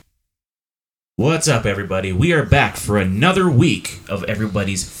What's up, everybody? We are back for another week of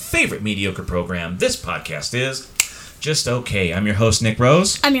everybody's favorite mediocre program. This podcast is Just Okay. I'm your host, Nick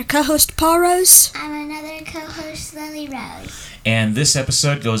Rose. I'm your co-host, Paul Rose. I'm another co-host, Lily Rose. And this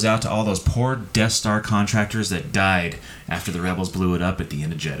episode goes out to all those poor Death Star contractors that died after the rebels blew it up at the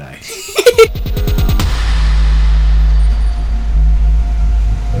end of Jedi.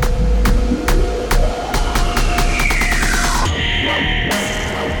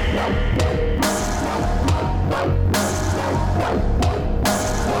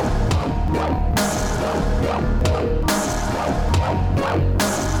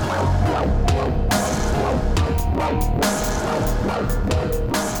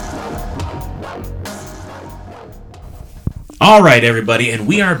 All right, everybody, and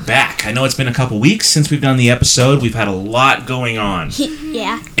we are back. I know it's been a couple weeks since we've done the episode. We've had a lot going on.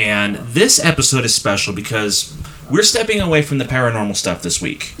 Yeah. And this episode is special because we're stepping away from the paranormal stuff this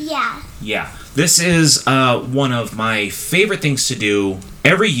week. Yeah. Yeah. This is one of my favorite things to do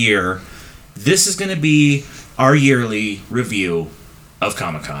every year. This is going to be our yearly review of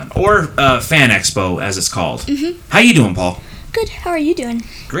Comic-Con, or Fan Expo, as it's called. Mm-hmm. How you doing, Paul? Good. How are you doing?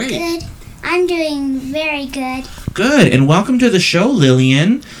 Great. Good. I'm doing very good. Good, and welcome to the show,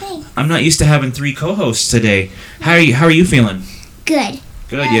 Lillian. Thanks. I'm not used to having three co-hosts today. How are you feeling? Good.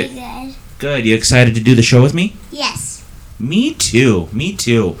 Good. Very good. Good. You excited to do the show with me? Yes. Me too.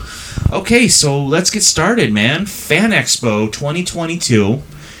 Okay, so let's get started, man. Fan Expo 2022.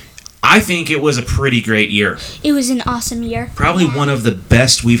 I think it was a pretty great year. It was an awesome year. Probably one of the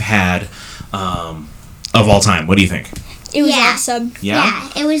best we've had of all time. What do you think? It was Yeah. awesome. Yeah?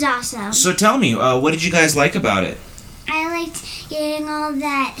 It was awesome. So tell me, what did you guys like about it? I liked getting all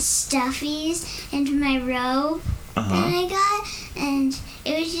that stuffies into my robe that I got, and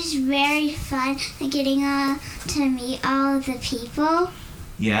it was just very fun getting to meet all of the people.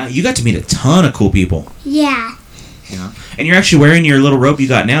 Yeah, you got to meet a ton of cool people. Yeah. Yeah. And you're actually wearing your little robe you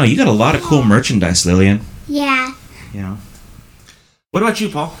got now. You got a lot of cool merchandise, Lillian. Yeah. Yeah. What about you,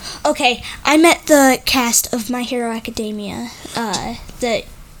 Paul? Okay, I met the cast of My Hero Academia, the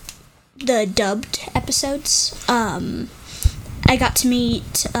dubbed episodes. I got to meet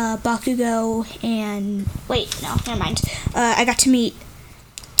Bakugo and... Wait, no, never mind. I got to meet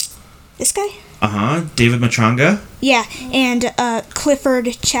this guy? David Matranga. Yeah, and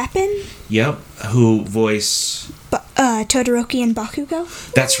Clifford Chapin. Yep. Who voice... Todoroki and Bakugo.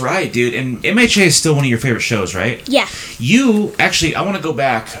 That's right, dude. And MHA is still one of your favorite shows, right? Yeah. You, actually, I want to go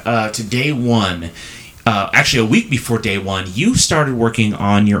back to day one. Actually, a week before day one, you started working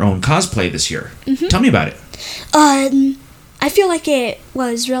on your own cosplay this year. Mm-hmm. Tell me about it. I feel like it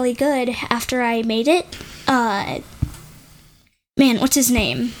was really good after I made it. Man, what's his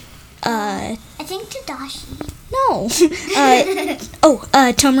name? I think Tadashi. No.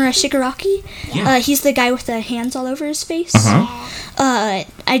 Tomura Shigaraki. Yeah. He's the guy with the hands all over his face. Uh-huh.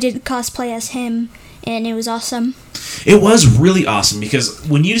 I did cosplay as him, and it was awesome. It was really awesome because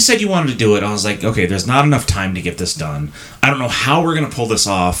when you said you wanted to do it, I was like, okay, there's not enough time to get this done. I don't know how we're going to pull this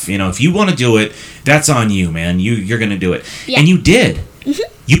off. You know, if you want to do it, that's on you, man. You're going to do it. Yeah. And you did.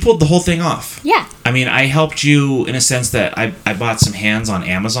 Mm-hmm. You pulled the whole thing off. Yeah. I mean, I helped you in a sense that I bought some hands on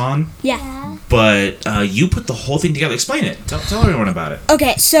Amazon. Yeah. But you put the whole thing together. Explain it. Tell everyone about it.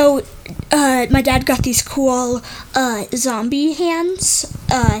 Okay, so my dad got these cool zombie hands.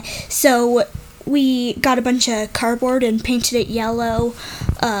 So we got a bunch of cardboard and painted it yellow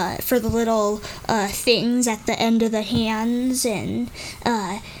for the little things at the end of the hands, and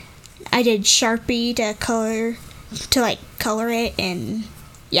I did Sharpie to color it, and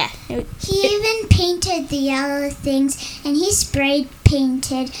yeah. He even painted the yellow things, and he spray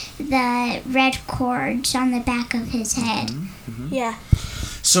painted the red cords on the back of his head. Mm-hmm. Yeah.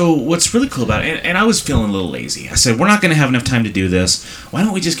 So what's really cool about it, and I was feeling a little lazy. I said, we're not going to have enough time to do this. Why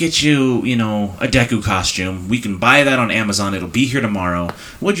don't we just get you, a Deku costume? We can buy that on Amazon. It'll be here tomorrow.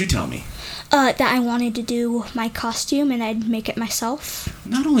 What'd you tell me? That I wanted to do my costume, and I'd make it myself.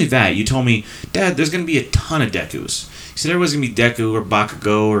 Not only that, you told me, Dad, there's going to be a ton of Dekus. You said there was going to be Deku or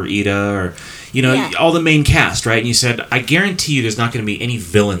Bakugo or Ida or, Yeah. all the main cast, right? And you said, I guarantee you there's not going to be any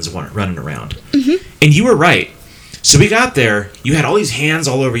villains running around. Mm-hmm. And you were right. So we got there, you had all these hands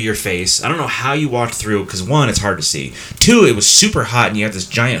all over your face. I don't know how you walked through, because one, it's hard to see. Two, it was super hot, and you had this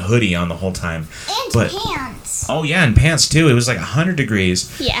giant hoodie on the whole time. And pants. Oh, yeah, and pants, too. It was like 100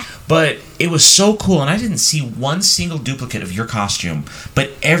 degrees. Yeah. But it was so cool, and I didn't see one single duplicate of your costume, but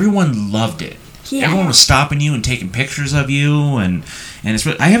everyone loved it. Yeah. Everyone was stopping you and taking pictures of you, and it's.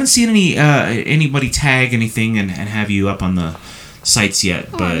 I haven't seen anybody tag anything and have you up on the sites yet.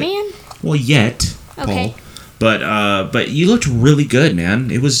 Oh, but man. well, yet. Okay. Paul, But you looked really good,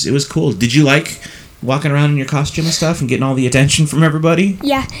 man. It was cool. Did you like walking around in your costume and stuff and getting all the attention from everybody?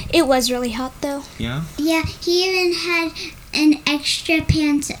 Yeah, it was really hot though. Yeah. Yeah, he even had an extra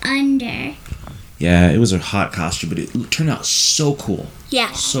pants under. Yeah, it was a hot costume, but it turned out so cool.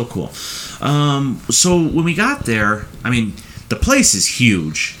 Yeah. So cool. So when we got there, I mean, the place is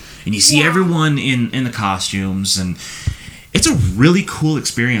huge, and you see everyone in the costumes, and it's a really cool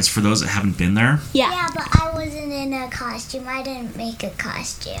experience for those that haven't been there. Yeah. But I wasn't in a costume. I didn't make a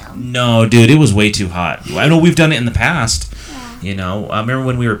costume. No, dude, it was way too hot. I know we've done it in the past. You know, remember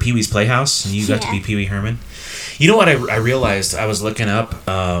when we were at Pee Wee's Playhouse and you got to be Pee Wee Herman? You know what I realized? I was looking up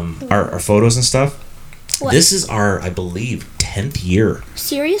our photos and stuff. What? This is our, I believe, 10th year.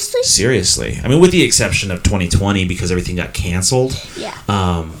 Seriously? Seriously. I mean, with the exception of 2020 because everything got canceled. Yeah.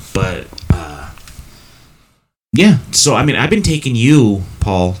 Yeah. So, I mean, I've been taking you,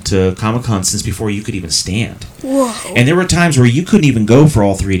 Paul, to Comic-Con since before you could even stand. Whoa. And there were times where you couldn't even go for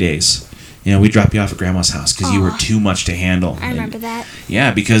all 3 days. You know, we'd drop you off at Grandma's house because you were too much to handle. I remember that.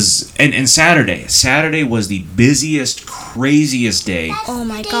 Yeah, because... And Saturday was the busiest, craziest day. Oh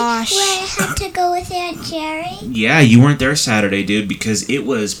my gosh. Where I had to go with Aunt Jerry. Yeah, you weren't there Saturday, dude, because it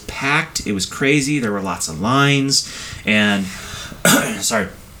was packed. It was crazy. There were lots of lines. And... sorry.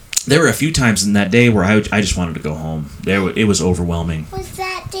 There were a few times in that day where I just wanted to go home. It was overwhelming. Was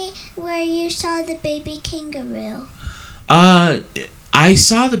that day where you saw the baby kangaroo? I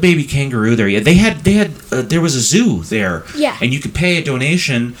saw the baby kangaroo there. Yeah, there was a zoo there. Yeah. And you could pay a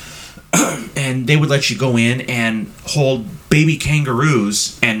donation, and they would let you go in and hold baby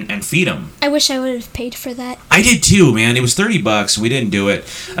kangaroos and feed them. I wish I would have paid for that. I did too, man. It was $30. We didn't do it.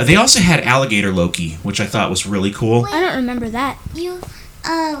 They also had alligator Loki, which I thought was really cool. I don't remember that.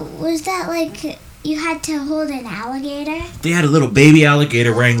 Was that like you had to hold an alligator? They had a little baby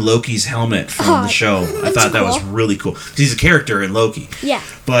alligator wearing Loki's helmet from the show. I thought that was cool. really cool. 'Cause he's a character in Loki. Yeah.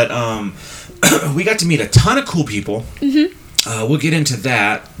 But we got to meet a ton of cool people. Mm-hmm. We'll get into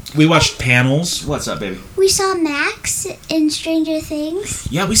that. We watched panels. What's up, baby? We saw Max in Stranger Things.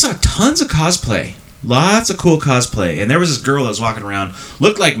 Yeah, we saw tons of cosplay. Lots of cool cosplay. And there was this girl that was walking around,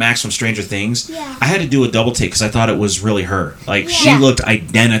 looked like Max from Stranger Things. Yeah. I had to do a double take because I thought it was really her. Like, she Yeah. looked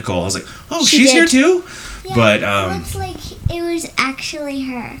identical. I was like, oh, She she's here did. too? Yeah, But, it looks like it was actually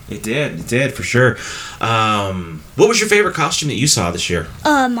her. It did, for sure. What was your favorite costume that you saw this year?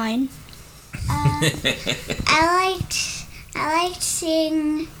 Mine. I liked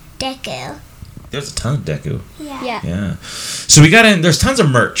seeing Deku. There's a ton of Deku. Yeah. Yeah. So we got in, there's tons of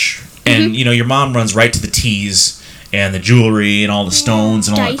merch. And, you know, your mom runs right to the teas and the jewelry and all the stones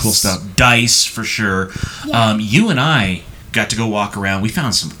and all that cool Dice. stuff. Dice, for sure. Yeah. You and I got to go walk around. We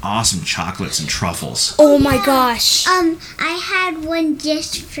found some awesome chocolates and truffles. Oh my gosh. I had one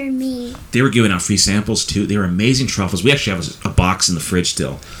just for me. They were giving out free samples, too. They were amazing truffles. We actually have a box in the fridge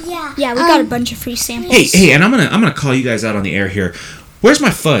still. Yeah. Yeah, we got a bunch of free samples. Hey, and I'm gonna call you guys out on the air here. Where's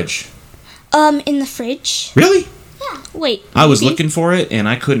my fudge? In the fridge. Really? Wait. I was maybe? looking for it, and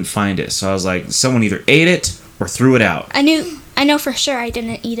I couldn't find it. So I was like, someone either ate it or threw it out. I know for sure I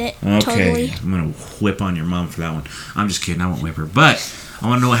didn't eat it. Okay, Totally. I'm gonna whip on your mom for that one. I'm just kidding, I won't whip her. But I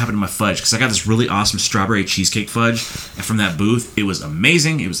want to know what happened to my fudge because I got this really awesome strawberry cheesecake fudge from that booth. It was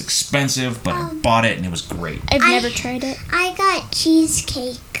amazing. It was expensive, but I bought it and it was great. I've never tried it. I got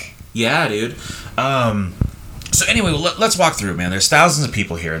cheesecake. Yeah, dude. So anyway, let's walk through, man. There's thousands of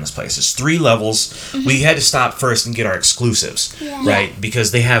people here in this place. There's 3 levels. We had to stop first and get our exclusives, right?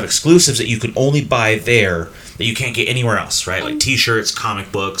 Because they have exclusives that you can only buy there that you can't get anywhere else, right? Like T-shirts, comic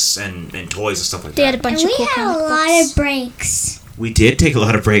books, and toys and stuff like They that. had a bunch And of we cool had a comic lot books. of breaks. We did take a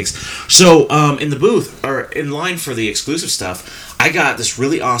lot of breaks. So, in the booth, or in line for the exclusive stuff, I got this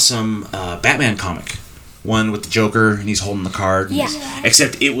really awesome Batman comic. One with the Joker, and he's holding the card. Yeah.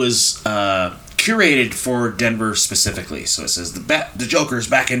 Except it was curated for Denver specifically. So it says, the Joker's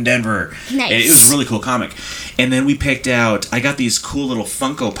back in Denver. Nice. And it was a really cool comic. And then we picked out, I got these cool little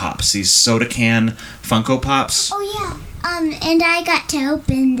Funko Pops, these soda can Funko Pops. Oh yeah. And I got to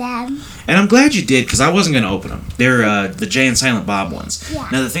open them. And I'm glad you did, because I wasn't going to open them. They're the Jay and Silent Bob ones. Yeah.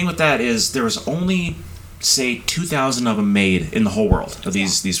 Now, the thing with that is there was only, say, 2,000 of them made in the whole world, of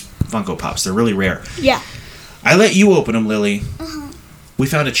these Funko Pops. They're really rare. Yeah. I let you open them, Lily. We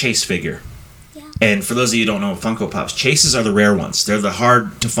found a Chase figure. Yeah. And for those of you who don't know Funko Pops, Chases are the rare ones. They're the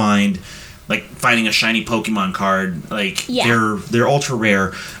hard to find, like finding a shiny Pokemon card. Like, they're ultra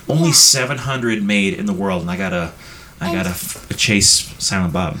rare. Only 700 made in the world, and I got a Chase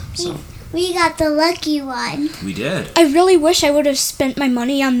Silent Bob. So We got the lucky one. we did. I really wish I would have spent my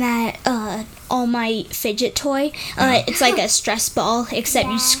money on that All Might fidget toy. It's like a stress ball, except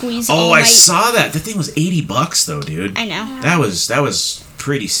you squeeze Oh, All I Might. saw that. The thing was $80 though, dude. I know. That was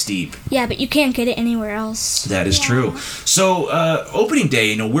pretty steep. Yeah, but you can't get it anywhere else. That is true. So opening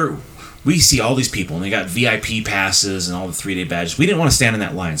day, we see all these people and they got VIP passes and all the 3-day badges. We didn't want to stand in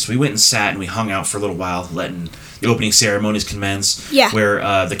that line, so we went and sat and we hung out for a little while, letting the opening ceremonies commence. Yeah.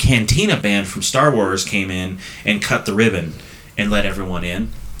 Where the Cantina band from Star Wars came in and cut the ribbon and let everyone in.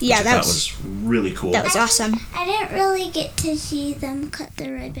 Yeah, which I thought was really cool. That was awesome. I didn't really get to see them cut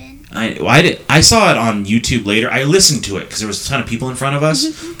the ribbon. I saw it on YouTube later. I listened to it because there was a ton of people in front of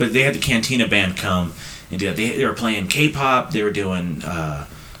us, but they had the Cantina band come and do that. They were playing K-pop. They were doing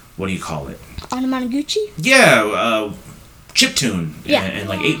what do you call it? Anamanaguchi? Yeah, chiptune Yeah. and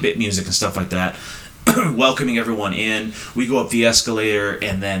like 8-bit music and stuff like that. Welcoming everyone in. We go up the escalator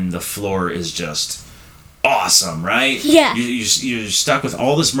and then the floor is just awesome, right? Yeah. You're stuck with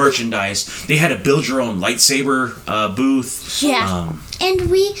all this merchandise. They had a build your own lightsaber booth. Yeah.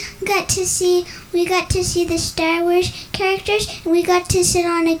 And we got to see the Star Wars characters, and we got to sit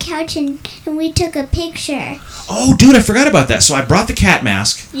on a couch and we took a picture. Oh, dude, I forgot about that. So I brought the cat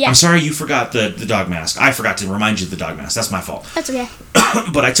mask. Yeah. I'm sorry you forgot the dog mask. I forgot to remind you of the dog mask. That's my fault. That's okay.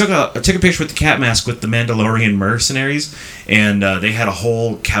 But I took a picture with the cat mask with the Mandalorian mercenaries, and they had a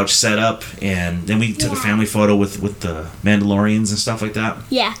whole couch set up, and then we took a family photo with the Mandalorians and stuff like that.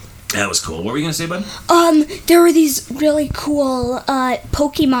 Yeah. That was cool. What were you gonna say, bud? There were these really cool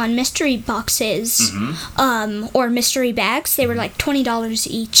Pokemon mystery boxes, or mystery bags. They were like $20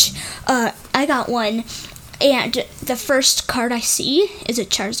 each. I got one, and the first card I see is a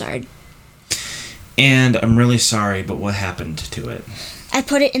Charizard. And I'm really sorry, but what happened to it? I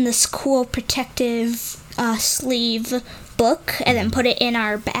put it in this cool protective sleeve book, and then put it in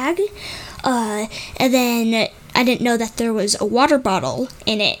our bag. And then I didn't know that there was a water bottle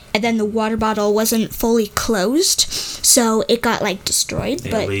in it, and then the water bottle wasn't fully closed, so it got like destroyed.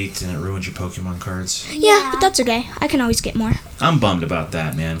 It leaked and it ruined your Pokemon cards. Yeah, but that's okay. I can always get more. I'm bummed about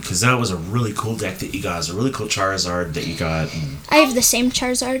that, man, because that was a really cool deck that you got. It was a really cool Charizard that you got. I have the same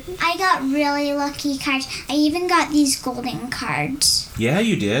Charizard. I got really lucky cards. I even got these golden cards. Yeah,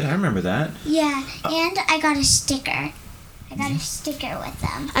 you did. I remember that. Yeah, and I got a sticker. I got a sticker with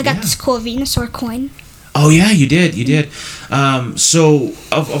them. I got this cool Venusaur coin. Oh yeah, you did. So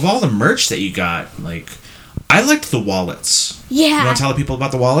of all the merch that you got, like, I liked the wallets. Yeah. You want to tell the people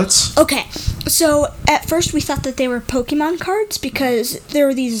about the wallets? Okay, so at first we thought that they were Pokemon cards because there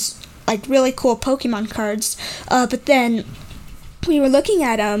were these like really cool Pokemon cards, but then we were looking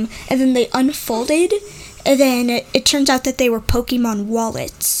at them and then they unfolded, and then it turns out that they were Pokemon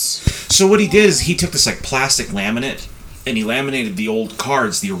wallets. So what he did is he took this like plastic laminate and he laminated the old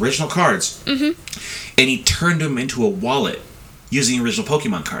cards, the original cards, and he turned them into a wallet using original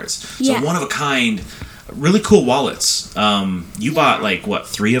Pokemon cards. So Yeah. one of a kind, really cool wallets. You bought like what,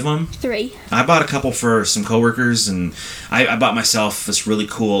 3 of them? 3. I bought a couple for some coworkers, and I bought myself this really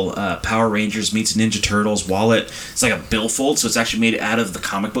cool Power Rangers meets Ninja Turtles wallet. It's like a billfold, so it's actually made out of the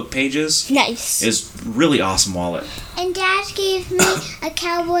comic book pages. Nice. It's a really awesome wallet. And Dad gave me a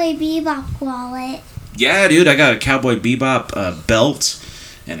Cowboy Bebop wallet. Yeah, dude, I got a Cowboy Bebop belt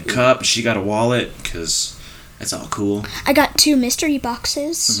and a cup. She got a wallet, because that's all cool. I got 2 mystery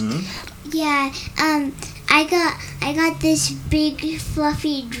boxes. Yeah, I got this big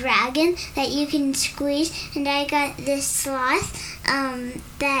fluffy dragon that you can squeeze, and I got this sloth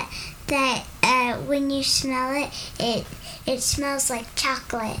that when you smell it smells like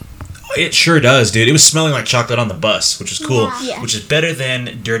chocolate. It sure does, dude. It was smelling like chocolate on the bus, which is cool. Yeah. Which is better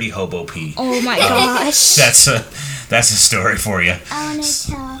than dirty hobo pee. Oh my gosh. That's a story for you. I want to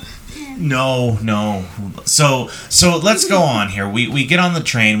tell him. No. So let's go on here. We get on the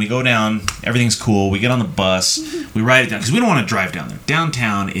train. We go down. Everything's cool. We get on the bus. We ride it down because we don't want to drive down there.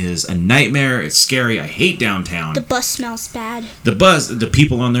 Downtown is a nightmare. It's scary. I hate downtown. The bus smells bad. The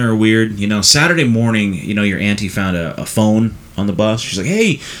people on there are weird. Saturday morning, your auntie found a phone on the bus. She's like,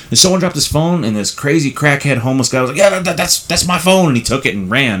 hey, someone dropped this phone, and this crazy crackhead homeless guy was like, yeah, that's my phone, and he took it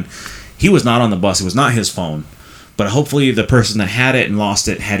and ran. He was not on the bus. It was not his phone. But hopefully the person that had it and lost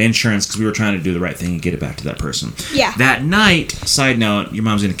it had insurance, because we were trying to do the right thing and get it back to that person. Yeah. That night, side note, your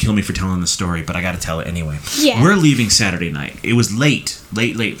mom's going to kill me for telling the story, but I got to tell it anyway. Yeah. We're leaving Saturday night. It was late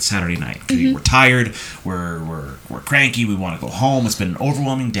Saturday night. We're tired. We're cranky. We want to go home. It's been an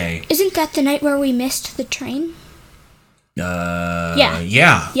overwhelming day. Isn't that the night where we missed the train?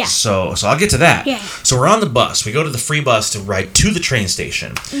 Yeah. So I'll get to that. Yeah. So we're on the bus. We go to the free bus to ride to the train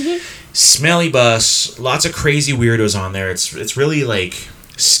station. Smelly bus. Lots of crazy weirdos on there. It's really like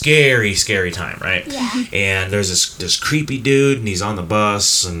scary time, right? Yeah. And there's this creepy dude, and he's on the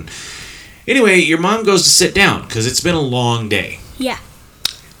bus, and Anyway, your mom goes to sit down because it's been a long day. Yeah.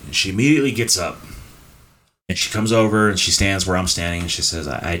 And she immediately gets up. And she comes over and she stands where I'm standing and she says,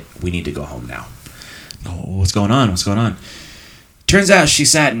 we need to go home now. Oh, what's going on? What's going on? Turns out she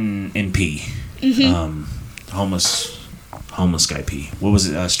sat in pee. Homeless guy pee. What was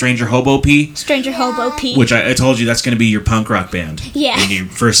it? Stranger Hobo pee? Stranger Hobo pee. Which I told you that's going to be your punk rock band. Yeah. And your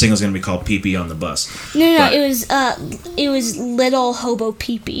first single is going to be called Pee Pee on the Bus. No, But- it was Little Hobo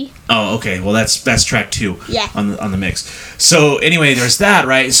Pee Pee. Oh, okay. Well, that's track 2. Yeah. On the mix. So anyway, there's that,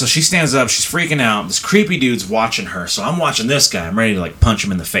 right? So she stands up. She's freaking out. This creepy dude's watching her. So I'm watching this guy. I'm ready to like punch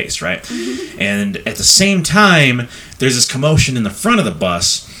him in the face, right? And at the same time, there's this commotion in the front of the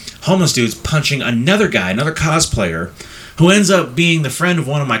bus. Homeless dude's punching another guy, another cosplayer, who ends up being the friend of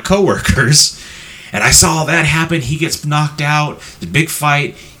one of my coworkers. And I saw all that happen. He gets knocked out. The big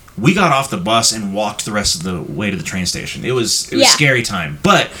fight. We got off the bus and walked the rest of the way to the train station. It was a scary time.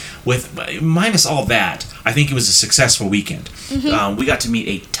 But with minus all that, I think it was a successful weekend. We got to meet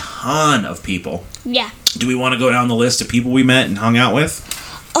a ton of people. Yeah. Do we want to go down the list of people we met and hung out with?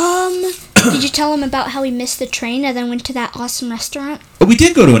 Did you tell him about how we missed the train and then went to that awesome restaurant? We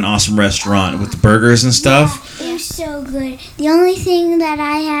did go to an awesome restaurant with the burgers and stuff. It was so good. The only thing that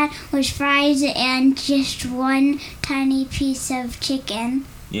I had was fries and just one tiny piece of chicken.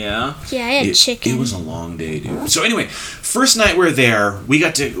 Yeah. Yeah, I had chicken. It was a long day, dude. So anyway, first night we were there, we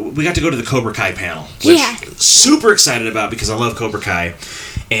got to go to the Cobra Kai panel, which super excited about because I love Cobra Kai,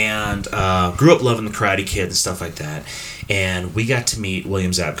 and grew up loving the Karate Kid and stuff like that. And we got to meet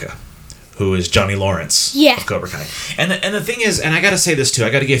William Zabka, who is Johnny Lawrence of Cobra Kai. And the thing is, and I got to say this too, I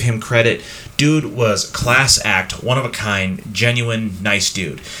got to give him credit. Dude was class act, one of a kind, genuine, nice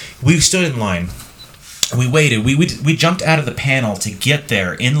dude. We stood in line. We waited. We jumped out of the panel to get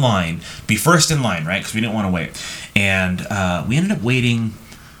there in line, be first in line, right? Because we didn't want to wait. And we ended up waiting,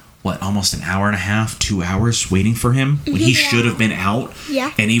 almost an hour and a half, 2 hours waiting for him when he should have been out.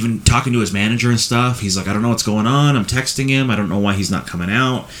 Yeah. And even talking to his manager and stuff, he's like, I don't know what's going on. I'm texting him. I don't know why he's not coming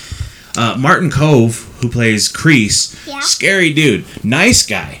out. Martin Cove, who plays Kreese, scary dude, nice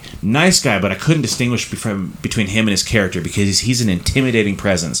guy, but I couldn't distinguish between him and his character because he's an intimidating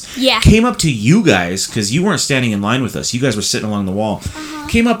presence. Yeah. Came up to you guys, because you weren't standing in line with us. You guys were sitting along the wall.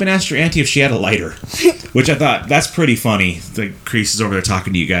 Came up and asked your auntie if she had a lighter, which I thought, that's pretty funny. The Kreese is over there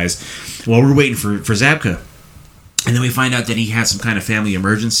talking to you guys while we're waiting for Zabka. And then we find out that he had some kind of family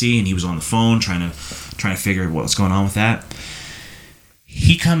emergency, and he was on the phone trying to figure out what was going on with that.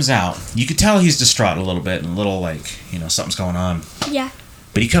 He comes out. You could tell he's distraught a little bit and a little like, something's going on. Yeah.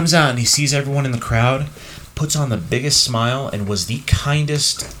 But he comes out and he sees everyone in the crowd, puts on the biggest smile, and was the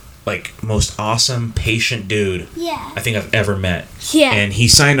kindest, most awesome, patient dude I think I've ever met. Yeah. And he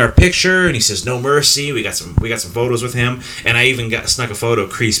signed our picture and he says no mercy. We got some photos with him, and I even snuck a photo of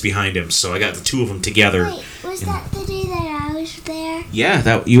Kreese behind him, so I got the two of them together. Wait, was that the day that I was there? Yeah,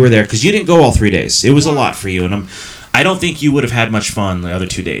 that you were there because you didn't go all 3 days. It was a lot for you, and I don't think you would have had much fun the other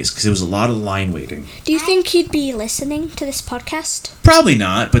 2 days because it was a lot of line waiting. Do you think he'd be listening to this podcast? Probably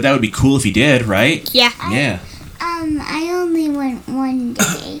not, but that would be cool if he did, right? Yeah. Yeah. I only went one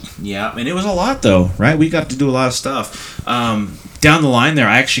day. Yeah, and it was a lot though, right? We got to do a lot of stuff. Down the line there,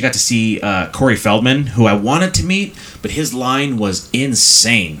 I actually got to see Corey Feldman, who I wanted to meet, but his line was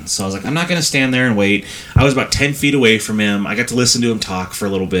insane. So I was like, I'm not going to stand there and wait. I was about 10 feet away from him. I got to listen to him talk for a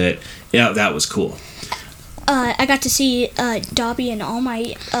little bit. Yeah, that was cool. I got to see Dobby and All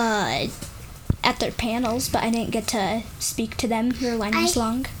Might at their panels, but I didn't get to speak to them. Their line was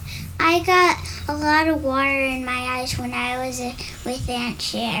long. I got a lot of water in my eyes when I was with Aunt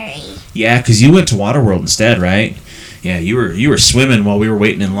Sherry. Yeah, because you went to Waterworld instead, right? Yeah, you were swimming while we were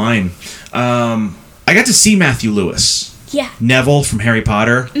waiting in line. I got to see Matthew Lewis. Yeah. Neville from Harry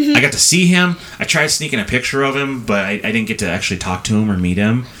Potter. Mm-hmm. I got to see him. I tried sneaking a picture of him, but I didn't get to actually talk to him or meet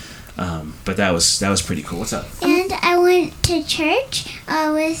him. But that was pretty cool. What's up? And I went to church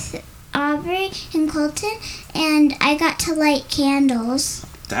with Aubrey and Colton, and I got to light candles.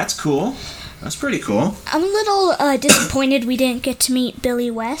 That's cool. That's pretty cool. I'm a little disappointed we didn't get to meet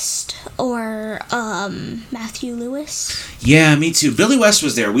Billy West or Matthew Lewis. Yeah, me too. Billy West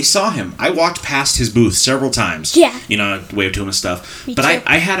was there. We saw him. I walked past his booth several times. Yeah. Waved to him and stuff. Me but too.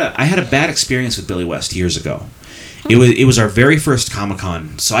 I had a bad experience with Billy West years ago. It was our very first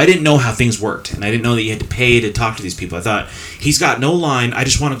Comic-Con, so I didn't know how things worked, and I didn't know that you had to pay to talk to these people. I thought, he's got no line, I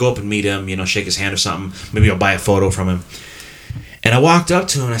just want to go up and meet him, shake his hand or something, maybe I'll buy a photo from him. And I walked up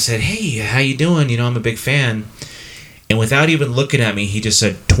to him and I said, hey, how you doing? I'm a big fan. And without even looking at me, he just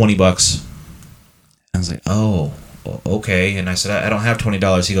said, $20. I was like, oh, okay. And I said, I don't have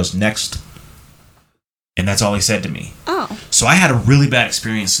 $20. He goes, next. And that's all he said to me. Oh. So I had a really bad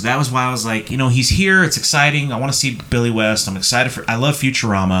experience. So that was why I was like, he's here. It's exciting. I want to see Billy West. I'm excited I love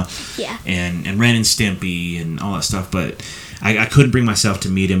Futurama. Yeah. And Ren and Stimpy and all that stuff. But I couldn't bring myself to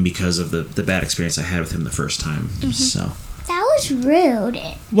meet him because of the bad experience I had with him the first time. So. That was rude.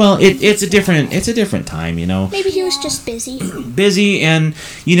 Well, it's a different time, Maybe he was just busy. Busy, and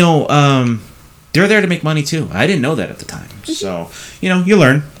they're there to make money too. I didn't know that at the time. So you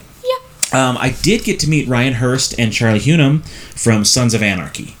learn. Yeah. I did get to meet Ryan Hurst and Charlie Hunnam from Sons of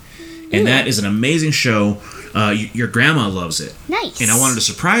Anarchy, and that is an amazing show. Your grandma loves it. Nice. And I wanted to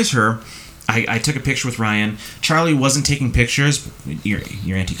surprise her. I took a picture with Ryan. Charlie wasn't taking pictures.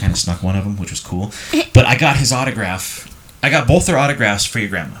 Your auntie kind of snuck one of them, which was cool. But I got his autograph. I got both their autographs for your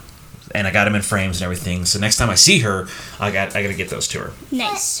grandma, and I got them in frames and everything. So next time I see her, I got to get those to her.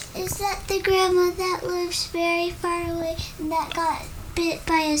 Nice. Is that the grandma that lives very far away and that got bit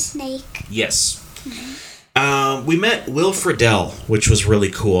by a snake? Yes. We met Will Friedle, which was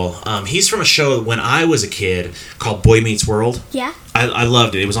really cool. He's from a show when I was a kid called Boy Meets World. Yeah. I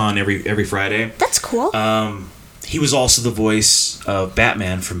loved it. It was on every Friday. That's cool. He was also the voice of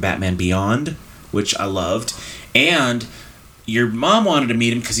Batman from Batman Beyond, which I loved. And your mom wanted to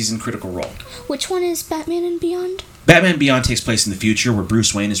meet him because he's in Critical Role. Which one is Batman and Beyond? Batman Beyond takes place in the future where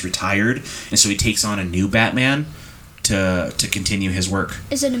Bruce Wayne is retired, and so he takes on a new Batman to continue his work.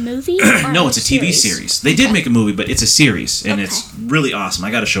 Is it a movie? No, it's a TV series. They did make a movie, but it's a series, and it's really awesome.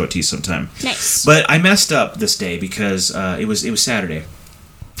 I got to show it to you sometime. Nice. But I messed up this day because it was Saturday,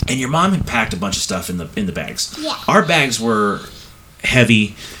 and your mom had packed a bunch of stuff in the bags. Yeah. Our bags were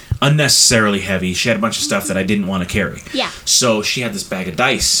heavy. Unnecessarily heavy. She had a bunch of stuff that I didn't want to carry. Yeah. So she had this bag of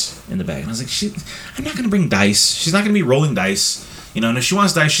dice in the bag. And I was like, I'm not going to bring dice. She's not going to be rolling dice. And if she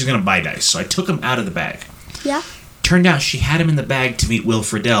wants dice, she's going to buy dice. So I took them out of the bag. Yeah. Turned out she had him in the bag to meet Will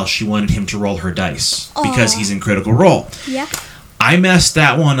Friedle. She wanted him to roll her dice because he's in Critical Role. Yeah. I messed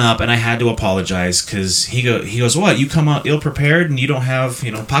that one up, and I had to apologize because he goes, what? You come out ill-prepared and you don't have,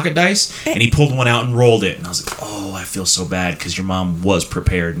 pocket dice? And he pulled one out and rolled it. And I was like, oh, I feel so bad because your mom was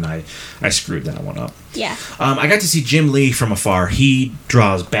prepared, and I screwed that one up. Yeah. I got to see Jim Lee from afar. He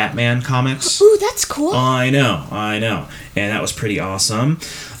draws Batman comics. Ooh, that's cool. I know. And that was pretty awesome.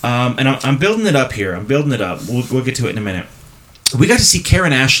 And I'm building it up here. We'll get to it in a minute. We got to see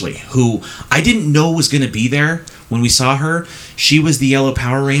Karen Ashley, who I didn't know was going to be there when we saw her. She was the yellow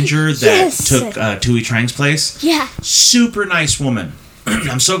Power Ranger that took Tui Trang's place. Yeah. Super nice woman.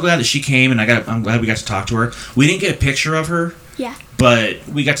 I'm so glad that she came, and I'm glad we got to talk to her. We didn't get a picture of her. Yeah. But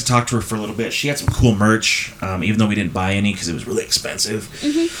we got to talk to her for a little bit. She had some cool merch, even though we didn't buy any because it was really expensive.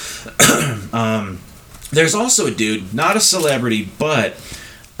 Mm-hmm. There's also a dude, not a celebrity, but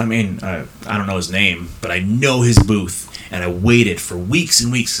I don't know his name, but I know his booth. And I waited for weeks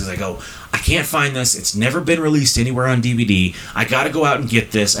and weeks because I go, I can't find this. It's never been released anywhere on DVD. I got to go out and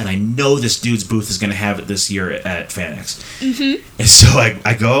get this. And I know this dude's booth is going to have it this year at FanX. Mm-hmm. And so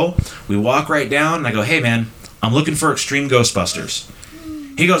I go, we walk right down, and I go, hey, man, I'm looking for Extreme Ghostbusters.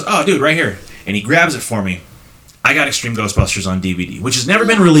 He goes, oh, dude, right here. And he grabs it for me. I got Extreme Ghostbusters on DVD, which has never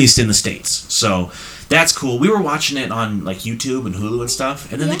been released in the States. So that's cool. We were watching it on like YouTube and Hulu and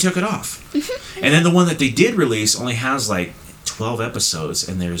stuff, and then they took it off. Mm-hmm. And then the one that they did release only has like 12 episodes,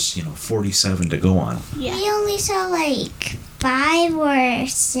 and there's 47 to go on. Yeah. We only saw like 5 or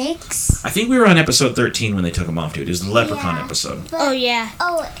 6. I think we were on episode 13 when they took them off, dude. It was the Leprechaun episode. Oh yeah.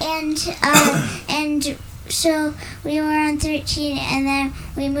 Oh, and so we were on 13, and then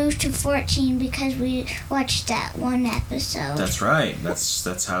we moved to 14 because we watched that one episode. That's right.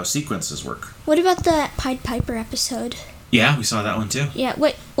 That's how sequences work. What about the Pied Piper episode? Yeah, we saw that one too. Yeah,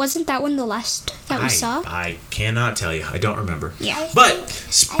 wait, wasn't that one the last that we saw? I cannot tell you. I don't remember. Yeah. I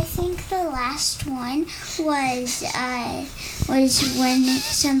think the last one was when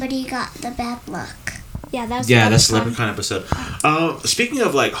somebody got the bad luck. Yeah, that's the Leprechaun episode. Speaking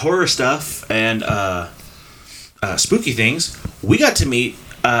of like horror stuff and spooky things, we got to meet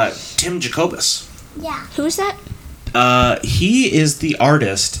Tim Jacobus. Yeah. Who is that? He is the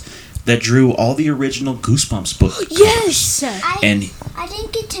artist that drew all the original Goosebumps books. Yes! I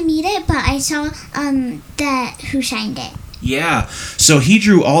didn't get to meet it, but I saw that who signed it. Yeah. So he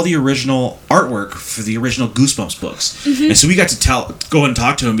drew all the original artwork for the original Goosebumps books. Mm-hmm. And so we got to go and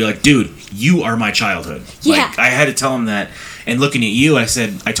talk to him and be like, dude, you are my childhood. Yeah. Like, I had to tell him that. And looking at you, I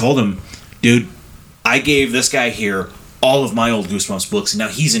told him, dude, I gave this guy here all of my old Goosebumps books, and now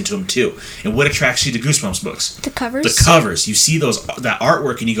he's into them too. And what attracts you to Goosebumps books? The covers? The covers. You see that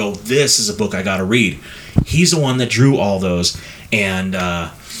artwork, and you go, this is a book I gotta read. He's the one that drew all those, and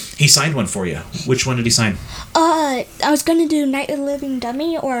He signed one for you. Which one did he sign? I was gonna do Night of the Living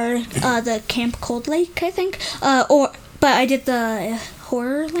Dummy or the Camp Cold Lake, I think. But I did the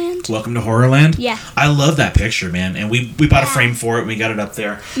Horrorland. Welcome to Horrorland. Yeah. I love that picture, man. And we bought a frame for it. And we got it up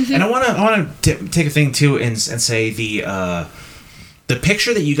there. Mm-hmm. And I want to take a thing too and say the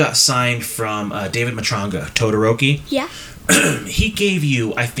picture that you got signed from David Matranga, Todoroki. Yeah. He gave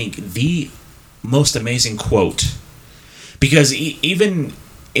you, I think, the most amazing quote, because even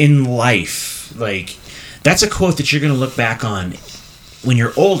in life, like, that's a quote that you're going to look back on when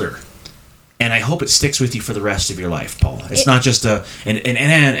you're older, and I hope it sticks with you for the rest of your life, Paul. It's not just an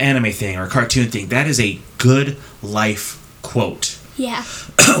anime thing or a cartoon thing. That is a good life quote. Yeah.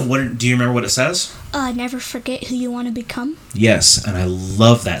 Do you remember what it says? Never forget who you want to become. Yes, and I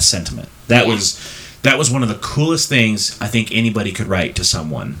love that sentiment. That was one of the coolest things I think anybody could write to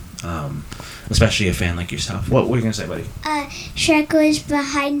someone, especially a fan like yourself. What were you going to say, buddy? Shrek was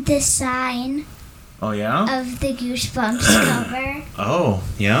behind the sign Oh, yeah? of the Goosebumps cover. Oh,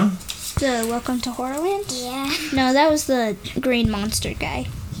 yeah? The Welcome to Horrorland? Yeah. No, that was the green monster guy.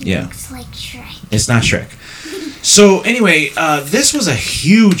 Yeah. Looks like Shrek. It's not Shrek. So, anyway, this was a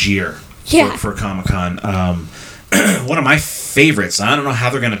huge year Yeah. for Comic-Con. One of my favorites. I don't know how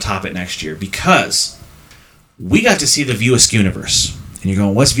they're going to top it next year, because we got to see the View Askewniverse. And you're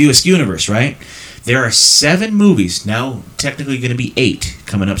going, what's View Askewniverse, right? There are 7 movies, now technically going to be 8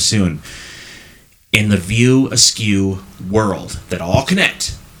 coming up soon, in the View Askew world that all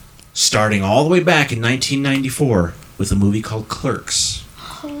connect, starting all the way back in 1994 with a movie called Clerks.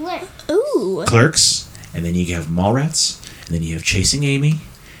 Ooh. Clerks, and then you have Mallrats, and then you have Chasing Amy,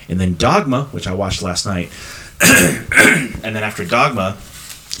 and then Dogma, which I watched last night. And then after Dogma,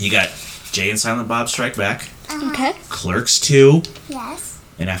 you got Jay and Silent Bob Strike Back, Okay. Clerks 2, Yes.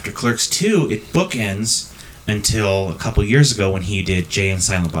 and after Clerks 2, it bookends until a couple years ago when he did Jay and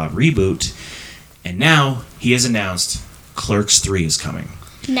Silent Bob Reboot, and now he has announced Clerks 3 is coming.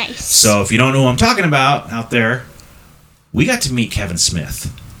 Nice. So if you don't know who I'm talking about out there, we got to meet Kevin Smith.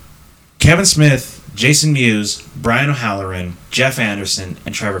 Kevin Smith, Jason Mewes, Brian O'Halloran, Jeff Anderson,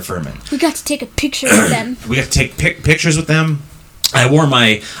 and Trevor Furman. We got to take a picture with them. We got to take pictures with them. I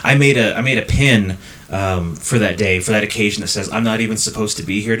made a pin for that day, for that occasion, that says I'm not even supposed to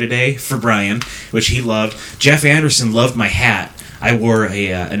be here today, for Brian, which he loved. Jeff Anderson loved my hat. I wore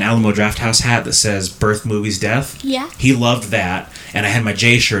an Alamo Drafthouse hat that says Birth Movies Death. Yeah. He loved that, and I had my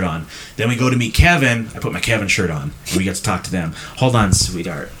Jay shirt on. Then we go to meet Kevin. I put my Kevin shirt on, and we get to talk to them. Hold on,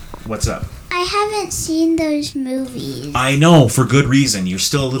 sweetheart. What's up? I haven't seen those movies. I know, for good reason. You're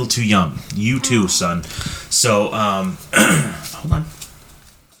still a little too young. You too, son. So, hold on.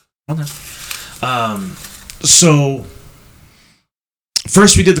 So,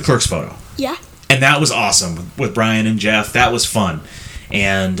 first we did the Clerks photo. Yeah. And that was awesome with Brian and Jeff. That was fun.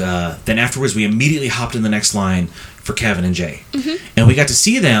 And then afterwards, we immediately hopped in the next line for Kevin and Jay. Mm-hmm. And we got to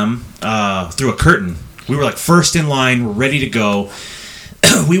see them through a curtain. We were like first in line, we're ready to go.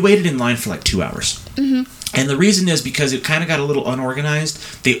 We waited in line for like 2 hours. Mm-hmm. And the reason is because it kind of got a little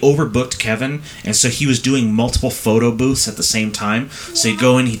unorganized. They overbooked Kevin, and so he was doing multiple photo booths at the same time. Yeah. So he'd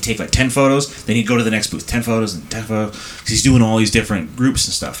go in, he'd take like 10 photos, then he'd go to the next booth, 10 photos, and 10 photos, because he's doing all these different groups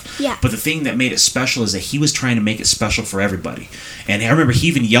and stuff. Yeah. But the thing that made it special is that he was trying to make it special for everybody. And I remember he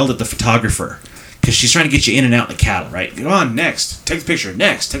even yelled at the photographer, because she's trying to get you in and out like cattle, right? Go on, next, take the picture,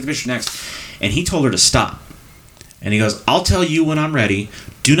 next, take the picture, next. And he told her to stop. And he goes, I'll tell you when I'm ready.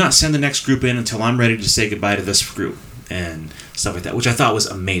 Do not send the next group in until I'm ready to say goodbye to this group. And stuff like that, which I thought was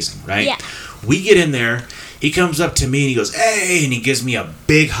amazing, right? Yeah. We get in there. He comes up to me and he goes, hey, and he gives me a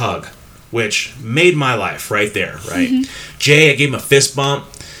big hug, which made my life right there, right? Mm-hmm. Jay, I gave him a fist bump.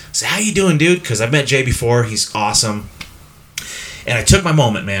 I said, how you doing, dude? Because I've met Jay before. He's awesome. And I took my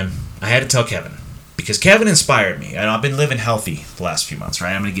moment, man. I had to tell Kevin. Because Kevin inspired me. And I've been living healthy the last few months,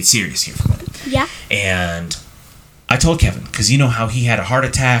 right? I'm going to get serious here for a minute. Yeah. And I told Kevin, because you know how he had a heart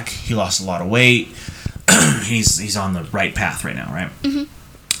attack, he lost a lot of weight, he's on the right path right now, right? Mm-hmm.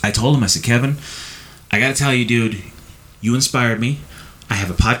 I told him, I said, Kevin, I gotta tell you, dude, you inspired me. I have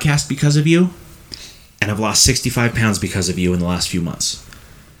a podcast because of you, and I've lost 65 pounds because of you in the last few months.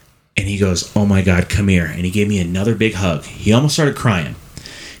 And he goes, oh my God, come here. And he gave me another big hug. He almost started crying.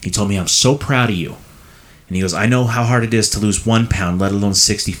 He told me, I'm so proud of you. And he goes, I know how hard it is to lose 1 pound, let alone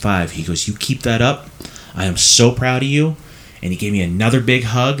 65. He goes, you keep that up. I am so proud of you. And he gave me another big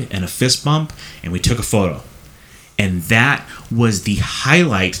hug and a fist bump, and we took a photo. And that was the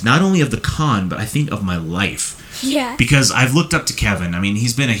highlight, not only of the con, but I think of my life. Yeah. Because I've looked up to Kevin. I mean,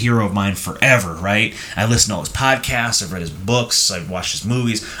 he's been a hero of mine forever, right? I listen to all his podcasts, I've read his books, I've watched his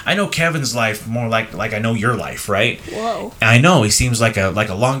movies. I know Kevin's life more like I know your life, right? Whoa. And I know he seems like a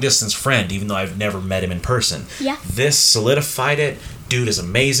long distance friend, even though I've never met him in person. Yeah. This solidified it. Dude is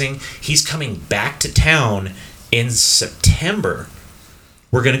amazing. He's coming back to town in September.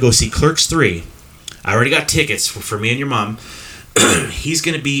 We're gonna go see Clerks 3. I already got tickets for me and your mom. He's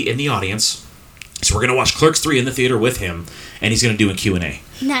gonna be in the audience. So we're going to watch Clerks 3 in the theater with him, and he's going to do a Q&A.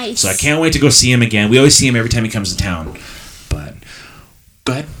 Nice. So I can't wait to go see him again. We always see him every time he comes to town. But,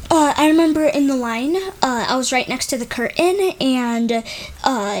 go ahead. I remember in the line, I was right next to the curtain, and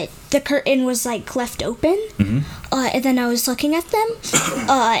the curtain was, like, left open. Mm-hmm. And then I was looking at them.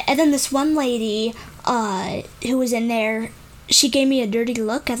 And then this one lady who was in there, she gave me a dirty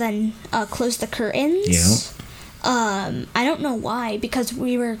look and then closed the curtains. Yeah. I don't know why, because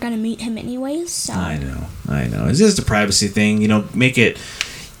we were going to meet him anyways, so. I know. It's just a privacy thing. You know, make it...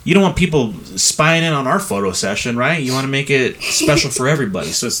 You don't want people spying in on our photo session, right? You want to make it special for everybody,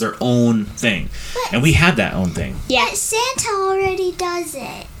 so it's their own thing. And we had that own thing. Yeah. But Santa already does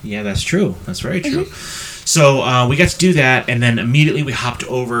it. Yeah, that's true. That's very true. So we got to do that, and then immediately we hopped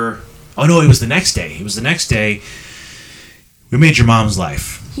over... Oh, no, it was the next day. We made your mom's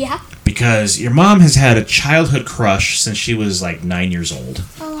life. Yeah. Because your mom has had a childhood crush since she was like 9 years old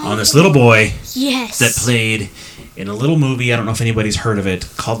on this little boy Yes. that played in a little movie, I don't know if anybody's heard of it,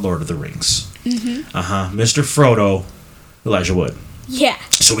 called Lord of the Rings. Mr. Frodo, Elijah Wood. Yeah.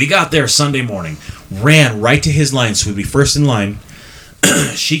 So we got there Sunday morning, ran right to his line, so we'd be first in line.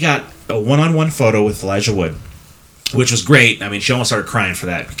 She got a one-on-one photo with Elijah Wood, which was great. I mean, she almost started crying for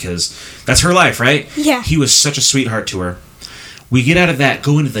that because that's her life, right? Yeah. He was such a sweetheart to her. We get out of that,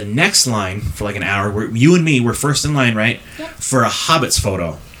 go into the next line for like an hour. Where you and me were first in line, right? Yep. For a Hobbits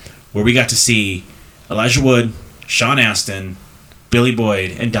photo, where we got to see Elijah Wood, Sean Astin, Billy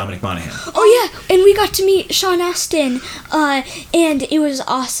Boyd, and Dominic Monaghan. Oh yeah, and we got to meet Sean Astin, and it was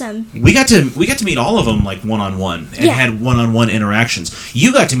awesome. We got to meet all of them like one-on-one and had one-on-one interactions.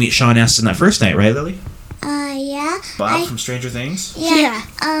 You got to meet Sean Astin that first night, right, Lily? Yeah. Bob from Stranger Things? Yeah.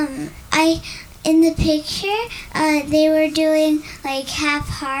 In the picture, they were doing like half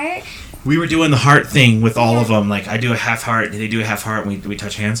heart. We were doing the heart thing with all of them. Like, I do a half heart, they do a half heart, and we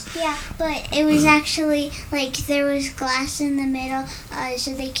touch hands. Yeah, but it was actually like there was glass in the middle,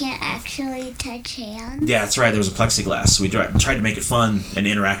 so they can't actually touch hands. Yeah, that's right. There was a plexiglass. So we tried to make it fun and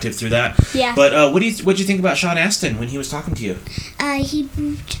interactive through that. Yeah. But what'd you think about Sean Astin when he was talking to you? He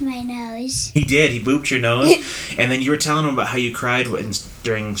booped my nose. He did. He booped your nose. And then you were telling him about how you cried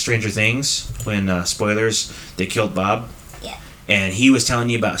during Stranger Things when, spoilers, they killed Bob. Yeah. And he was telling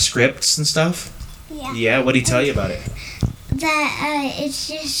you about scripts and stuff? Yeah. Yeah, what'd he tell you about it? That it's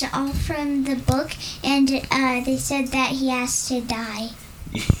just all from the book, and they said that he has to die.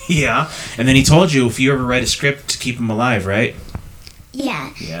 Yeah. And then he told you if you ever write a script to keep him alive, right?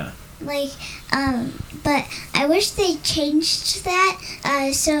 Yeah. Yeah. But I wish they changed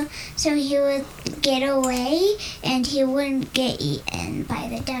that so he would get away and he wouldn't get eaten by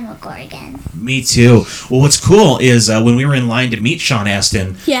the Demogorgon. Me too. Well, what's cool is when we were in line to meet Sean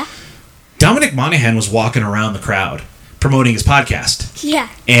Astin, Yeah. Dominic Monaghan was walking around the crowd promoting his podcast. Yeah.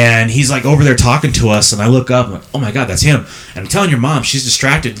 And he's like over there talking to us, and I look up, and I'm like, oh my God, that's him. And I'm telling your mom, she's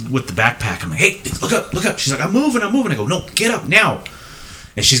distracted with the backpack. I'm like, hey, look up. She's like, I'm moving. I go, no, get up now.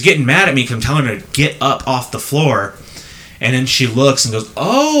 And she's getting mad at me because I'm telling her to get up off the floor. And then she looks and goes,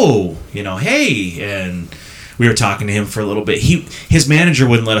 oh, hey. And we were talking to him for a little bit. His manager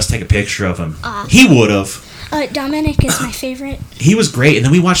wouldn't let us take a picture of him. He would have. Dominic is my favorite. He was great. And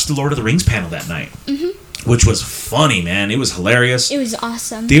then we watched the Lord of the Rings panel that night, which was funny, man. It was hilarious. It was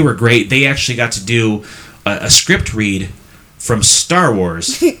awesome. They were great. They actually got to do a script read from Star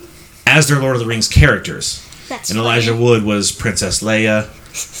Wars as their Lord of the Rings characters. That's and Elijah Wood was Princess Leia.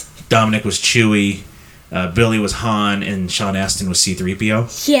 Dominic was Chewie. Billy was Han, and Sean Astin was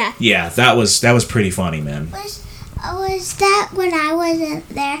C-3PO. Yeah. Yeah, that was pretty funny, man. Was that when I wasn't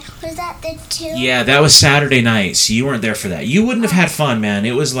there? Was that the two? Yeah, that was Saturday night, so you weren't there for that. You wouldn't have had fun, man.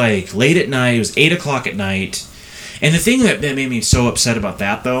 It was like late at night. It was 8 o'clock at night. And the thing that made me so upset about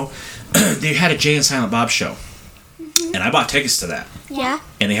that, though, they had a Jay and Silent Bob show. And I bought tickets to that. Yeah.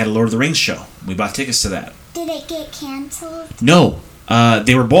 And they had a Lord of the Rings show. We bought tickets to that. Did it get canceled? No.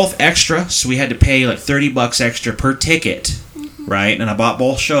 They were both extra, so we had to pay like $30 extra per ticket, right? And I bought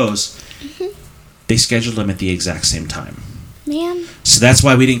both shows. They scheduled them at the exact same time. Man. So that's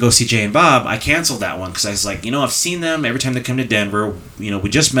why we didn't go see Jay and Bob. I canceled that one because I was like, I've seen them every time they come to Denver. We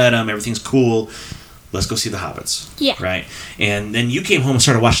just met them. Everything's cool. let's go see the Hobbits. Yeah. Right? And then you came home and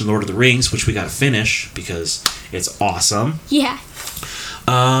started watching Lord of the Rings, which we got to finish because it's awesome. Yeah.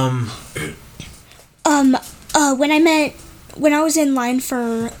 When I was in line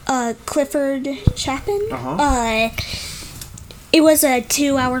for Clifford Chapin, it was a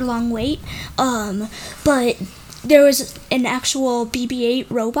 2-hour-long wait. But there was an actual BB-8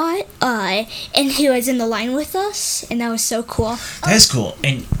 robot, and he was in the line with us, and that was so cool. That's cool.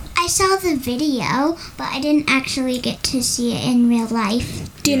 And I saw the video, but I didn't actually get to see it in real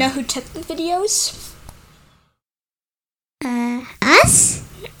life. Do you know who took the videos? Us?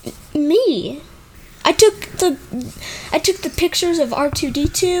 Me. I took the pictures of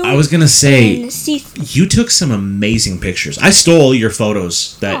R2-D2. I was gonna say, and C- you took some amazing pictures. I stole your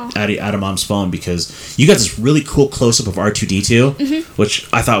photos out of Mom's phone because you got this really cool close up of R2-D2, which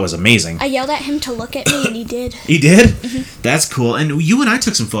I thought was amazing. I yelled at him to look at me, and he did. He did? That's cool. And you and I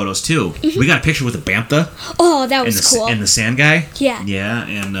took some photos too. We got a picture with the Bantha. Oh, that was cool. And the sand guy. Yeah. Yeah,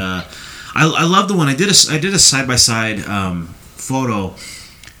 and I love the one. I did a side by side photo.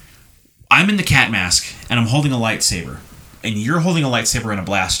 I'm in the cat mask, and I'm holding a lightsaber. And you're holding a lightsaber and a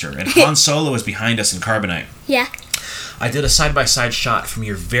blaster. And Han Solo is behind us in Carbonite. Yeah. I did a side-by-side shot from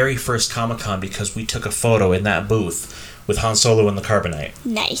your very first Comic-Con because we took a photo in that booth with Han Solo and the Carbonite.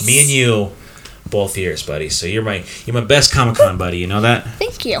 Nice. Me and you, both years, buddy. So you're my best Comic-Con buddy. You know that?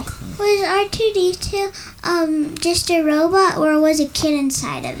 Thank you. Was R2-D2 just a robot, or was a kid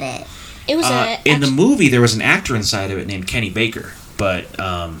inside of it? It was in the movie, there was an actor inside of it named Kenny Baker. But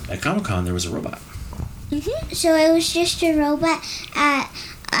at Comic-Con, there was a robot. So it was just a robot at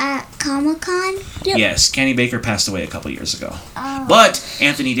Comic-Con? Yep. Yes, Kenny Baker passed away a couple years ago. Oh. But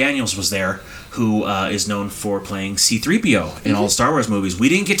Anthony Daniels was there, who is known for playing C-3PO in all the Star Wars movies. We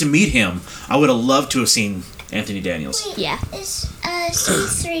didn't get to meet him. I would have loved to have seen Anthony Daniels. Yeah. Is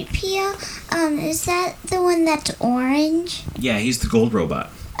C-3PO, is that the one that's orange? Yeah, he's the gold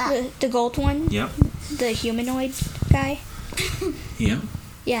robot. The gold one? Yep. The humanoid guy? Yeah.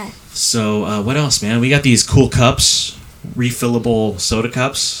 Yeah. So, what else, man? We got these cool cups, refillable soda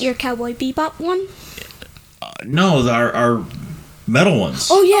cups. Your Cowboy Bebop one? No, our metal ones.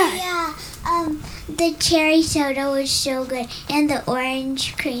 Oh, yeah. Yeah, the cherry soda was so good, and the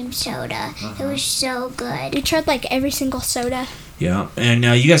orange cream soda. It was so good. We tried like every single soda. Yeah, and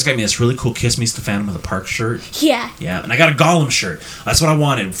you guys got me this really cool Kiss Meets the Phantom of the Park shirt. Yeah. Yeah, and I got a Gollum shirt. That's what I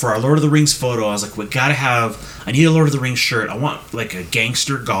wanted. For our Lord of the Rings photo, I was like, I need a Lord of the Rings shirt. I want, like, a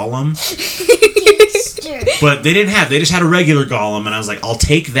gangster Gollum. But they just had a regular Gollum, and I was like, I'll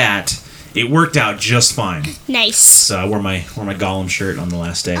take that. It worked out just fine. Nice. So I wore my Gollum shirt on the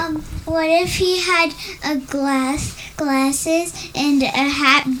last day. What if he had a glasses and a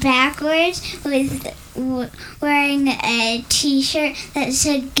hat backwards with wearing a t-shirt that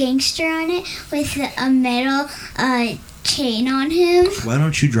said gangster on it with a metal chain on him? Why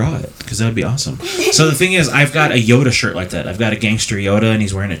don't you draw it? Because that would be awesome. So the thing is, I've got a Yoda shirt like that. I've got a gangster Yoda, and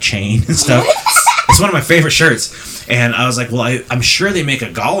he's wearing a chain and stuff. It's one of my favorite shirts. And I was like, well, I'm sure they make a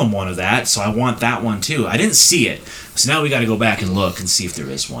Gollum one of that, so I want that one too. I didn't see it. So now we got to go back and look and see if there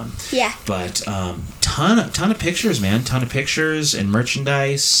is one. Yeah. But ton of pictures, man. Ton of pictures and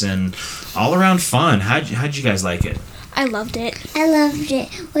merchandise and all around fun. How'd you guys like it? I loved it. I loved it.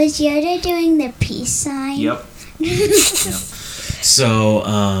 Was Yoda doing the peace sign? Yep. Yep.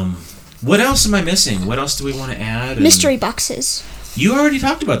 So, what else am I missing? What else do we want to add? Mystery boxes. You already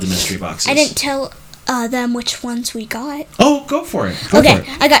talked about the mystery boxes. I didn't tell them which ones we got. Oh, go for it. Okay,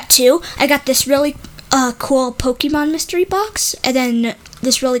 I got two. I got this really cool Pokemon mystery box, and then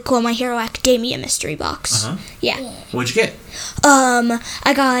this really cool My Hero Academia mystery box. Yeah. What'd you get?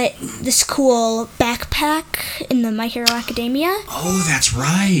 I got this cool backpack in the My Hero Academia. Oh, that's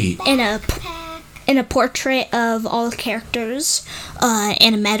right. And a portrait of all the characters,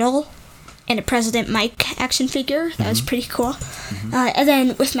 and a medal, and a President Mike action figure. That was pretty cool. And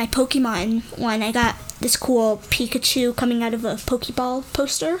then with my Pokemon one, I got this cool Pikachu coming out of a Pokeball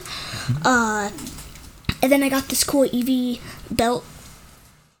poster. And then I got this cool Eevee belt.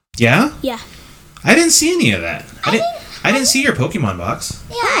 Yeah? Yeah. I didn't see any of that. I didn't see your Pokemon box.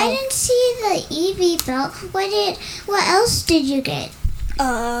 Yeah, I didn't see the Eevee belt. What else did you get?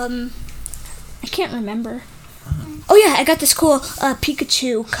 I can't remember. Oh yeah, I got this cool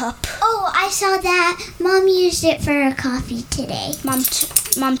Pikachu cup. Oh, I saw that. Mom used it for her coffee today. Mom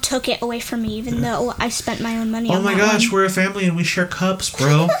took it away from me, even though I spent my own money on Oh my that gosh, one. we're a family and we share cups,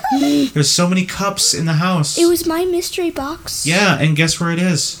 bro. There's so many cups in the house. It was my mystery box. Yeah, and guess where it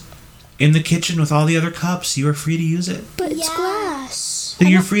is? In the kitchen with all the other cups. You are free to use it. But it's Yeah. glass.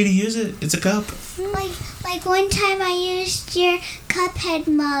 You're free to use it. It's a cup. Like one time I used your Cuphead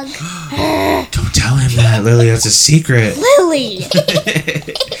mug. Don't tell tell him that, Lily. That's a secret. Lily.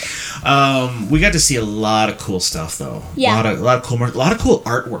 We got to see a lot of cool stuff, though. Yeah. A lot of cool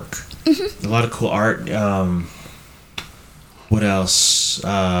artwork. A lot of cool art. What else?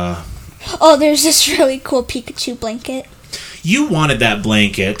 Oh, there's this really cool Pikachu blanket. You wanted that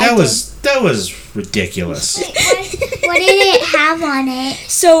blanket. That was ridiculous. What did it have on it?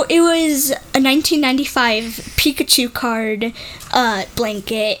 So it was a 1995 Pikachu card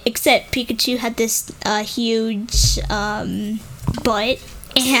blanket, except Pikachu had this huge butt,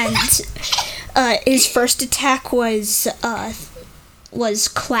 and his first attack was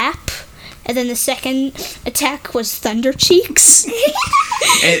Clap, and then the second attack was Thunder Cheeks.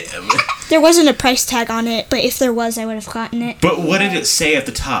 There wasn't a price tag on it, but if there was, I would have gotten it. But what did it say at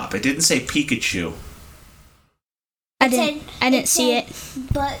the top? It didn't say Pikachu. I didn't see it.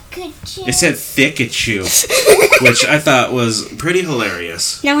 But could you? It said Thickachu, which I thought was pretty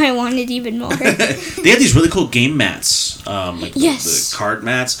hilarious. Now I want it even more. They had these really cool game mats, like Yes. the card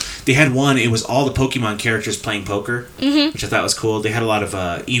mats. They had one, it was all the Pokemon characters playing poker, which I thought was cool. They had a lot of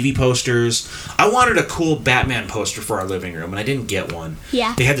Eevee posters. I wanted a cool Batman poster for our living room, and I didn't get one.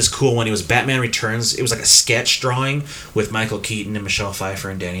 Yeah. They had this cool one. It was Batman Returns. It was like a sketch drawing with Michael Keaton and Michelle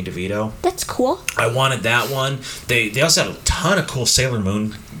Pfeiffer and Danny DeVito. That's cool. I wanted that one. They also had a ton of cool Sailor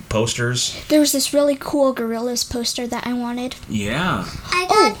Moon posters. There was this really cool Gorillas poster that I wanted. Yeah.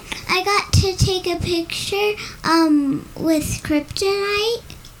 I got to take a picture with Kryptonite.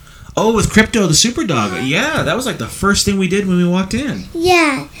 Oh, with Crypto the Super Dog. Yeah, that was like the first thing we did when we walked in.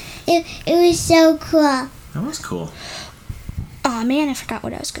 Yeah, it was so cool. That was cool. Oh man, I forgot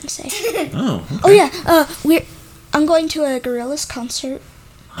what I was gonna say. Oh. Okay. Oh yeah, I'm going to a Gorillas concert.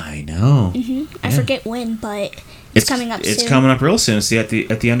 I know. I forget when, but it's coming up soon. It's coming up real soon. It's at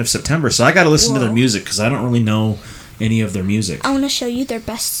the end of September. So I got to listen to their music because I don't really know any of their music. I want to show you their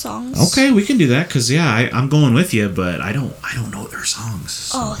best songs. Okay, we can do that because I'm going with you, but I don't know their songs.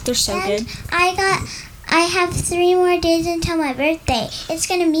 So. Oh, they're so And good. I have 3 more days until my birthday. It's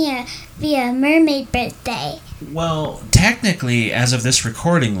gonna be a mermaid birthday. Well, technically, as of this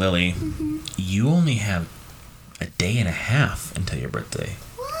recording, Lily, you only have a day and a half until your birthday.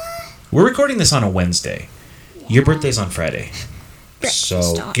 What? We're recording this on a Wednesday. Your birthday's on Friday. So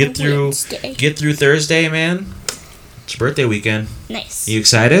Breakfast on get through Wednesday. Thursday, man. It's your birthday weekend. Nice. You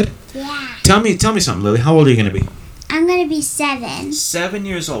excited? Yeah. Tell me something, Lily. How old are you gonna be? I'm gonna be 7. 7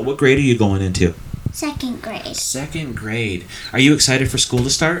 years old. What grade are you going into? 2nd grade. 2nd grade. Are you excited for school to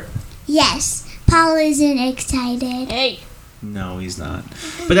start? Yes. Paul isn't excited. Hey. No, he's not.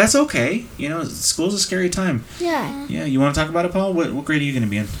 But that's okay. You know, school's a scary time. Yeah. Yeah, you want to talk about it, Paul? What grade are you going to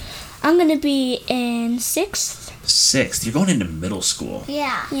be in? I'm gonna be in 6th. 6th. You're going into middle school.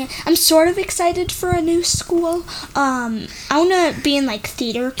 Yeah. Yeah, I'm sort of excited for a new school. I wanna be in like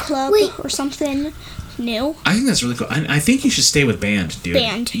theater club or something new. I think that's really cool. I think you should stay with band, dude.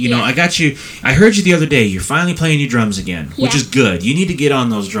 Band, You know, yeah. I got you. I heard you the other day. You're finally playing your drums again, which Yeah. is good. You need to get on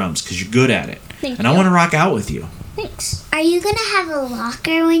those drums because you're good at it. Thank and I you. want to rock out with you. Thanks. Are you gonna have a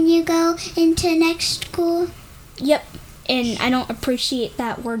locker when you go into next school? Yep. And I don't appreciate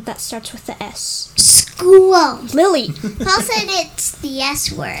that word that starts with the S. School. Lily. Paul said it's the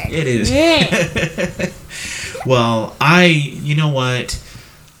S word. It is. Yeah. Well, you know what?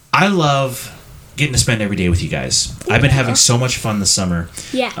 I love getting to spend every day with you guys. I've been having so much fun this summer.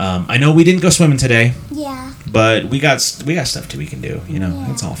 Yeah. I know we didn't go swimming today, Yeah. but we got stuff too we can do. You know,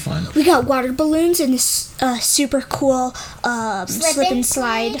 it's all fun. We got water balloons and this super cool slip and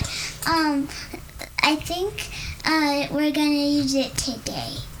slide. I think we're gonna use it today.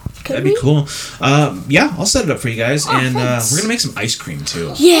 That'd be cool. Yeah, I'll set it up for you guys, and thanks. we're gonna make some ice cream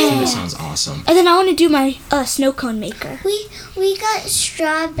too. Yeah. I think that sounds awesome. And then I want to do my snow cone maker. We got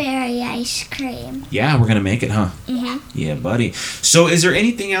strawberry ice cream. Yeah, we're gonna make it, huh? Mhm. Yeah, buddy. So, is there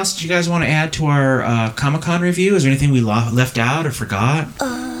anything else that you guys want to add to our Comic-Con review? Is there anything we left out or forgot?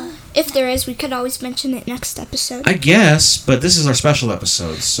 If there is, we could always mention it next episode. I guess, but this is our special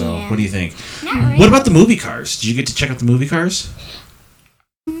episode, so Yeah. what do you think? Not really. What about the movie cars? Did you get to check out the movie cars?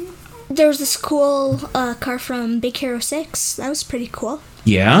 There was this cool car from Big Hero 6. That was pretty cool.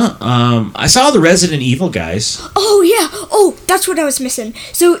 Yeah. I saw the Resident Evil guys. Oh, yeah. Oh, that's what I was missing.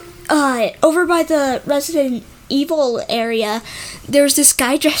 So, over by the Resident Evil area, there was this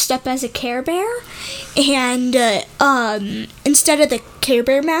guy dressed up as a Care Bear. And instead of the Care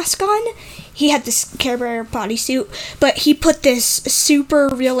Bear mask on, he had this Care Bear bodysuit, but he put this super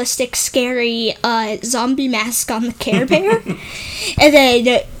realistic, scary zombie mask on the Care Bear. And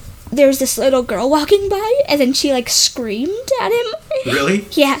then there's this little girl walking by, and then she like screamed at him. Really?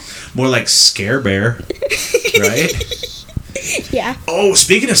 Yeah. More like Scare Bear, right? Yeah. Oh,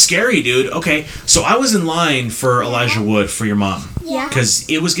 speaking of scary, dude. Okay, so I was in line for Elijah Wood for your mom. Yeah. Because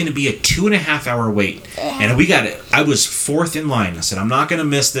it was going to be a 2.5-hour wait. And we got it. I was fourth in line. I said, I'm not going to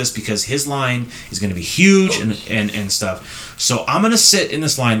miss this because his line is going to be huge and stuff. So I'm going to sit in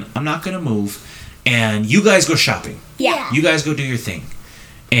this line. I'm not going to move. And you guys go shopping. Yeah. You guys go do your thing.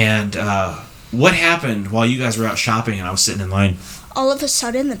 And what happened while you guys were out shopping and I was sitting in line? All of a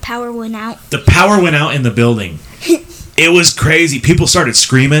sudden, the power went out. The power went out in the building. It was crazy. People started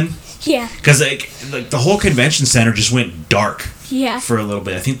screaming. Yeah. Because like the whole convention center just went dark. Yeah. For a little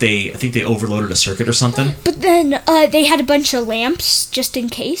bit. I think they overloaded a circuit or something. But then they had a bunch of lamps just in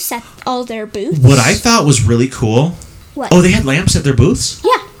case at all their booths. What I thought was really cool. What? Oh, they had lamps at their booths?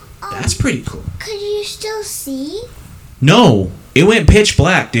 Yeah. That's pretty cool. Could you still see? No, it went pitch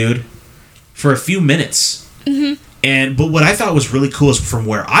black, dude, for a few minutes. But what I thought was really cool is from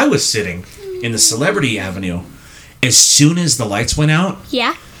where I was sitting in the Celebrity Avenue, as soon as the lights went out,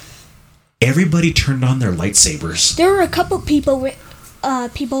 Yeah. everybody turned on their lightsabers. There were a couple people with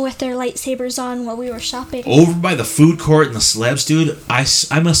their lightsabers on while we were shopping. Over by the food court and the celebs, dude,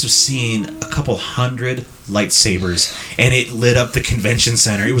 I must have seen a couple hundred lightsabers, and it lit up the convention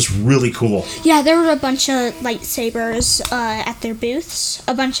center. It was really cool. Yeah, there were a bunch of lightsabers at their booths.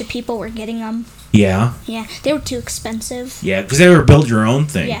 A bunch of people were getting them. Yeah, Yeah, they were too expensive. yeah, because they were build your own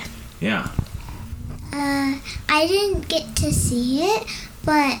thing. Yeah. Yeah. I didn't get to see it,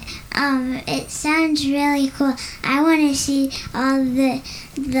 but it sounds really cool. I want to see all the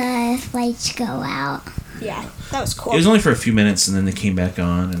lights go out. Yeah, that was cool. It was only for a few minutes, and then they came back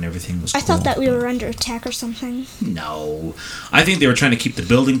on, and everything was cool. I thought that we were under attack or something. No. I think they were trying to keep the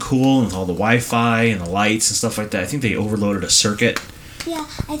building cool with all the Wi-Fi and the lights and stuff like that. I think they overloaded a circuit. Yeah,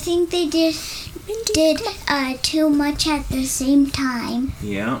 I think they did too much at the same time.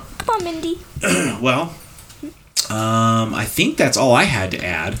 Yeah. Come on, Mindy. Well, I think that's all I had to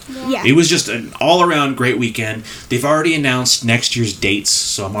add. Yeah. It was just an all-around great weekend. They've already announced next year's dates,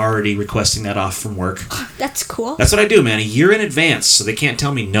 so I'm already requesting that off from work. That's cool. That's what I do, man. A year in advance, so they can't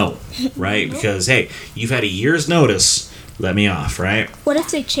tell me no, right? Because, hey, you've had a year's notice. Let me off, right? What if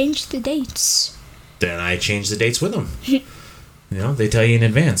they change the dates? Then I change the dates with them. They tell you in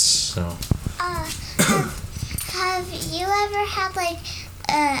advance, so... Have you ever had like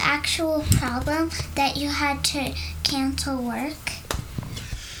an actual problem that you had to cancel work?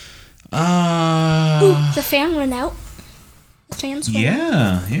 Ooh, the fan went out. The fans went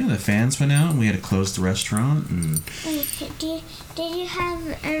out. Yeah, the fans went out and we had to close the restaurant and Did you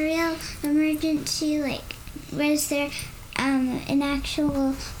have a real emergency? Like, was there an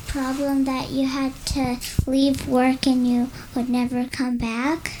actual problem that you had to leave work and you would never come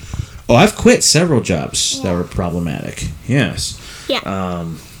back? oh, I've quit several jobs that were problematic. Yes. Yeah.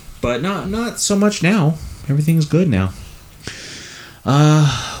 But not so much now. Everything's good now.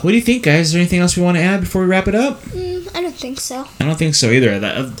 What do you think, guys? Is there anything else we want to add before we wrap it up? I don't think so. I don't think so either.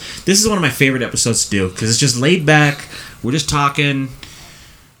 This is one of my favorite episodes to do because it's just laid back. We're just talking.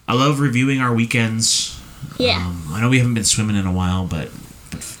 I love reviewing our weekends. Yeah. I know we haven't been swimming in a while, but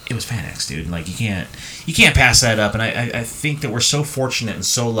it was FanX, dude. Like you can't pass that up. And I think that we're so fortunate and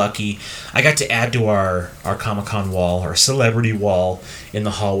so lucky. I got to add to our Comic-Con wall, our celebrity wall in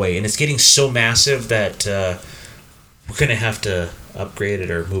the hallway, and it's getting so massive that we're gonna have to upgrade it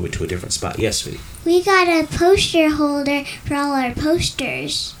or move it to a different spot. Yes, sweetie. We got a poster holder for all our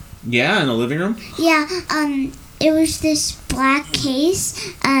posters. Yeah, in the living room. Yeah, it was this black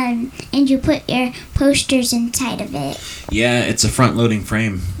case, and you put your posters inside of it. Yeah, it's a front-loading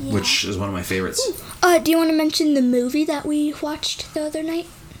frame, which is one of my favorites. Do you want to mention the movie that we watched the other night?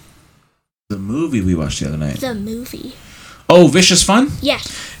 The movie we watched the other night. The movie. Oh, Vicious Fun? Yeah.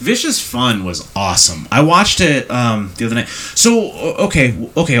 Vicious Fun was awesome. I watched it the other night. So,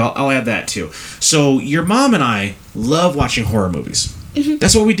 okay, I'll add that too. So, your mom and I love watching horror movies. Mm-hmm.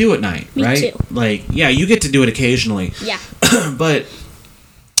 That's what we do at night, Me right? too. Like, yeah, you get to do it occasionally. Yeah. But,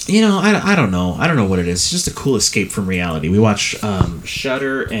 I don't know. I don't know what it is. It's just a cool escape from reality. We watch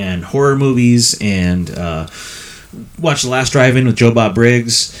Shudder and horror movies and watched The Last Drive-In with Joe Bob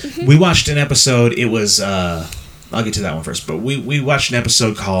Briggs. Mm-hmm. We watched an episode. It was... I'll get to that one first, but we watched an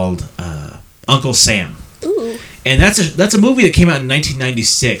episode called Uncle Sam. Ooh. And that's a movie that came out in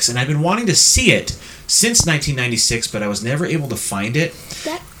 1996, and I've been wanting to see it since 1996, but I was never able to find it.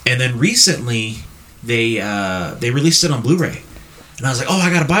 And then recently, they released it on Blu-ray. And I was like, oh, I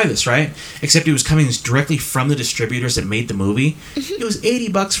gotta buy this, right? Except it was coming directly from the distributors that made the movie. Mm-hmm. It was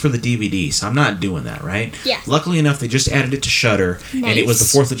 $80 for the DVD, so I'm not doing that, right? Yeah. Luckily enough, they just added it to Shudder, and it was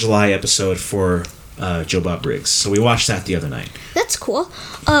the 4th of July episode for Joe Bob Briggs. So we watched that the other night. That's cool.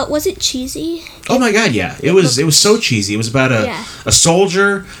 Was it cheesy? Oh my God, yeah. It was so cheesy. It was about Yeah. a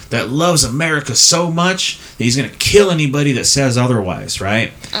soldier that loves America so much that he's going to kill anybody that says otherwise,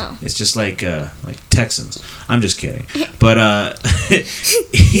 right? Oh. It's just like Texans. I'm just kidding. But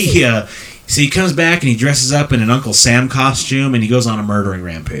so he comes back and he dresses up in an Uncle Sam costume and he goes on a murdering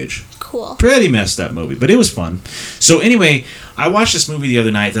rampage. Cool. Pretty messed up movie, but it was fun. So anyway, I watched this movie the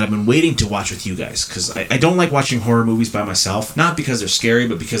other night that I've been waiting to watch with you guys because I don't like watching horror movies by myself. Not because they're scary,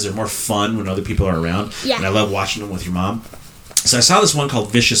 but because they're more fun when other people are around. Yeah. And I love watching them with your mom. So I saw this one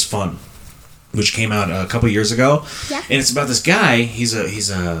called Vicious Fun, which came out a couple years ago. Yeah. And it's about this guy. He's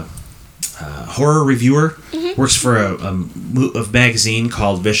a horror reviewer. Works for a magazine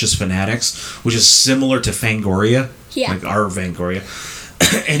called Vicious Fanatics, which is similar to Fangoria. Yeah. Like our Fangoria.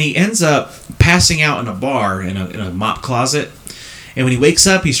 And he ends up passing out in a bar in a mop closet. And when he wakes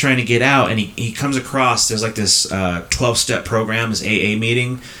up, he's trying to get out, and he comes across, there's like this 12-step program, this AA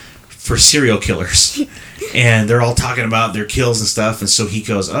meeting for serial killers. And they're all talking about their kills and stuff, and so he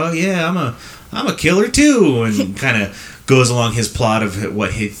goes, oh yeah, I'm a killer too, and kind of goes along his plot of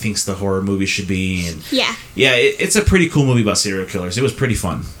what he thinks the horror movie should be. And Yeah. it's a pretty cool movie about serial killers. It was pretty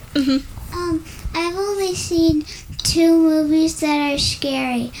fun. I've only seen 2 movies that are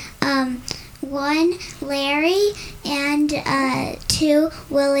scary. One, Larry, and 2,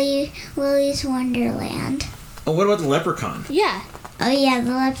 Willy's Wonderland. Oh, what about the Leprechaun? Yeah. Oh yeah,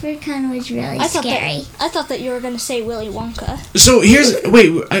 the Leprechaun was really scary. I thought that you were going to say Willy Wonka. So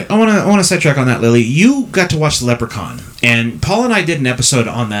I want to sidetrack on that, Lily. You got to watch the Leprechaun, and Paul and I did an episode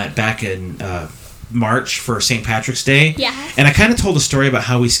on that back in March for St. Patrick's Day. Yeah. And I kind of told a story about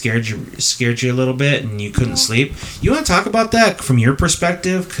how we scared you a little bit, and you couldn't sleep. You want to talk about that from your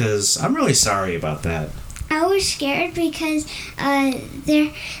perspective? Because I'm really sorry about that. I was scared because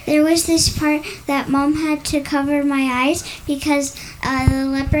there was this part that Mom had to cover my eyes because the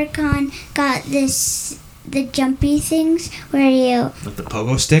Leprechaun got the jumpy things where you... Like the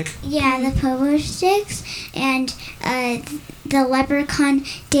pogo stick? Yeah, the pogo sticks. And the Leprechaun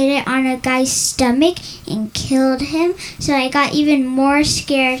did it on a guy's stomach and killed him. So I got even more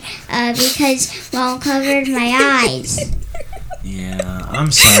scared because Mom covered my eyes. Yeah,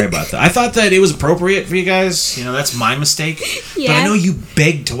 I'm sorry about that. I thought that it was appropriate for you guys. That's my mistake. Yeah. But I know you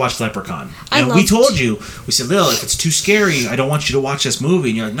begged to watch Leprechaun. I And we loved told you, we said, Lil, if it's too scary, I don't want you to watch this movie.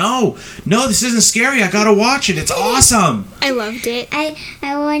 And you're like, no, this isn't scary. I gotta watch it. It's awesome. I loved it. I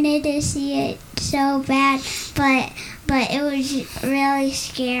wanted to see it so bad, but it was really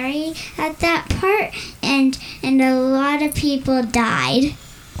scary at that part, and a lot of people died.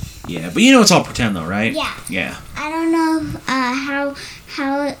 Yeah, but it's all pretend though, right? Yeah. Yeah. I don't know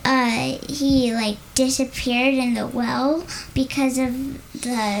how he disappeared in the well because of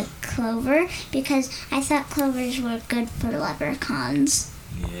the clover, because I thought clovers were good for leprechauns.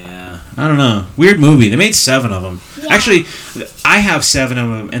 Yeah, I don't know. Weird movie. They made 7 of them. Yeah. Actually, I have 7 of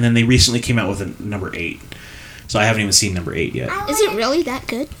them, and then they recently came out with a number 8. So I haven't even seen number 8 yet. Is it really that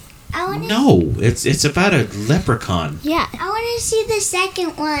good? No, it's about a leprechaun. Yeah. I want to see the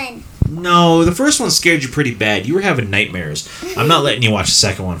second one. No, the first one scared you pretty bad. You were having nightmares. I'm not letting you watch the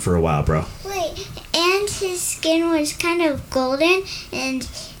second one for a while, bro. Wait, and his skin was kind of golden, and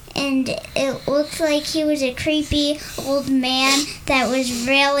it looked like he was a creepy old man that was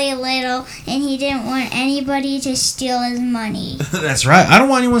really little, and he didn't want anybody to steal his money. That's right. I don't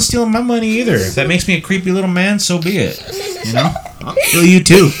want anyone stealing my money either. If that makes me a creepy little man, so be it. I'll kill you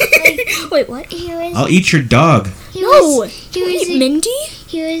too. Wait, what? I'll eat your dog. He was Mindy?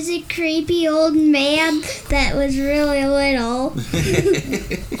 He was a creepy old man that was really little.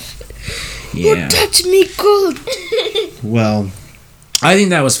 Yeah. Touch me good. Well, I think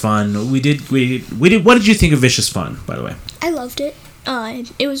that was fun. We did. What did you think of Vicious Fun, by the way? I loved it.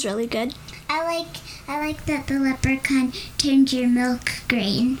 It was really good. I like that the leprechaun turns your milk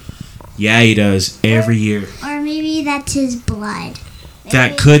green. Yeah, he does every year. Or maybe that's his blood.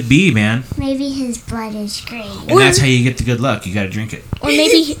 That could be, man. Maybe his blood is green. And that's how you get the good luck. You got to drink it. Or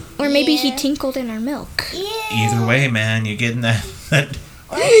maybe he Yeah. tinkled in our milk. Either way, man, you're getting that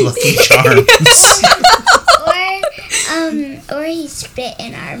lucky charm. Or he spit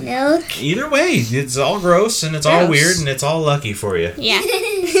in our milk. Either way, it's all gross and it's all weird and it's all lucky for you. Yeah.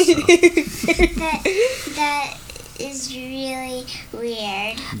 That is really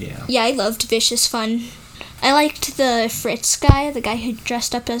weird. Yeah. Yeah, I loved Vicious Fun. I liked the Fritz guy, the guy who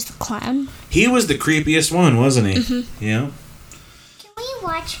dressed up as the clown. He was the creepiest one, wasn't he? Mm-hmm. Yeah. Can we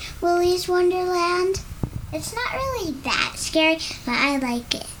watch Willy's Wonderland? It's not really that scary, but I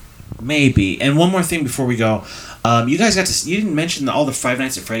like it. Maybe. And one more thing before we go. You guys you didn't mention all the Five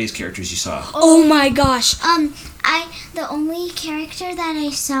Nights at Freddy's characters you saw. Oh my gosh. The only character that I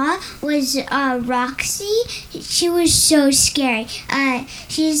saw was Roxy. She was so scary.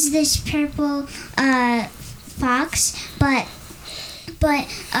 She's this purple fox, but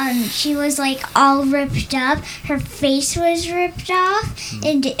she was like all ripped up. Her face was ripped off,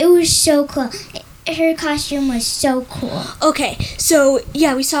 and it was so cool. Her costume was so cool. Okay, so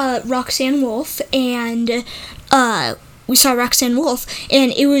yeah, we saw Roxanne Wolf, and it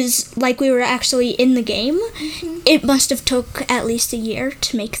was like we were actually in the game. Mm-hmm. It must have took at least a year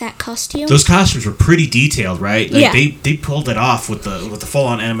to make that costume. Those costumes were pretty detailed, right? Like yeah. They pulled it off with the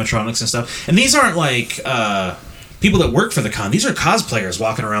full-on animatronics and stuff. And these aren't like people that work for the con. These are cosplayers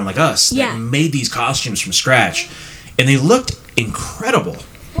walking around like us that made these costumes from scratch, and they looked incredible.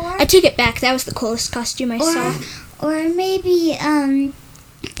 I take it back. That was the coolest costume I saw. Or maybe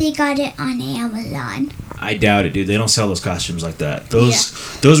they got it on Amazon. I doubt it, dude. They don't sell those costumes like that.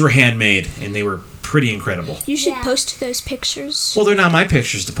 Those were handmade, and they were pretty incredible. You should post those pictures. Well, they're not my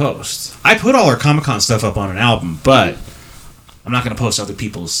pictures to post. I put all our Comic-Con stuff up on an album, but I'm not going to post other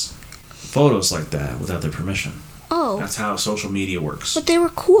people's photos like that without their permission. Oh. That's how social media works. But they were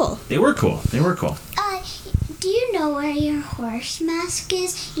cool. They were cool. Do you know where your horse mask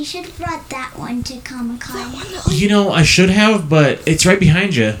is? You should have brought that one to Comic-Con. You know, I should have, but it's right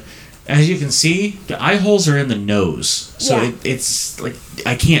behind you. As you can see, the eye holes are in the nose. So it's like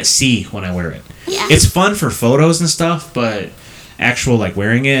I can't see when I wear it. Yeah. It's fun for photos and stuff, but actual like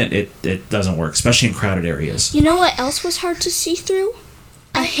wearing it doesn't work, especially in crowded areas. You know what else was hard to see through?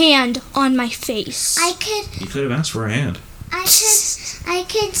 A hand on my face. You could have asked for a hand. I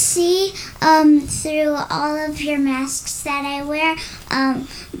could see through all of your masks that I wear,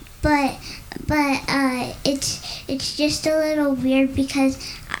 but it's just a little weird because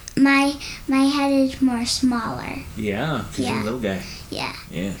my head is more smaller. Yeah, because you're a little guy. Yeah.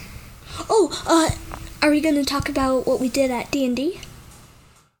 Yeah. Oh, are we going to talk about what we did at D&D?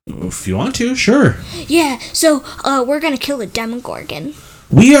 If you want to, sure. Yeah, so we're going to kill a Demogorgon.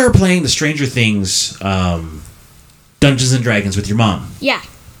 We are playing the Stranger Things Dungeons and Dragons with your mom. Yeah.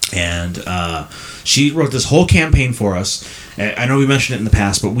 And she wrote this whole campaign for us. I know we mentioned it in the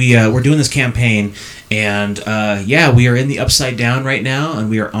past, but we're doing this campaign, and we are in the Upside Down right now, and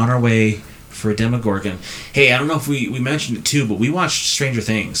we are on our way for a Demogorgon. Hey, I don't know if we mentioned it too, but we watched Stranger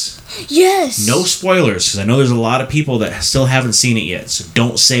Things. Yes. No spoilers, because I know there's a lot of people that still haven't seen it yet, so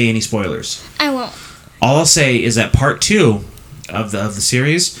don't say any spoilers. I won't. All I'll say is that part 2 of the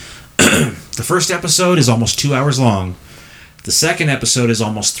series, the first episode is almost 2 hours long. The second episode is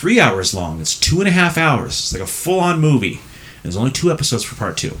almost 3 hours long. It's 2.5 hours. It's like a full-on movie. There's only 2 episodes for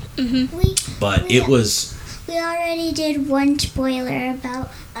part 2. Mm-hmm. We already did one spoiler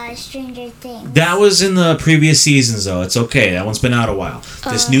about Stranger Things. That was in the previous seasons, though. It's okay. That one's been out a while.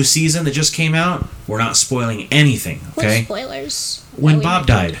 This new season that just came out, we're not spoiling anything, okay? What spoilers? When Bob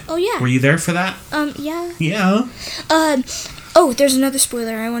died. Oh, yeah. Were you there for that? Yeah. Yeah. There's another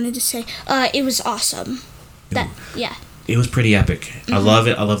spoiler I wanted to say. It was awesome. It was pretty epic. Mm-hmm. I love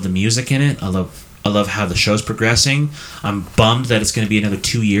it. I love the music in it. I love how the show's progressing. I'm bummed that it's going to be another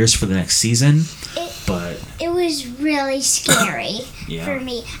 2 years for the next season. It was really scary for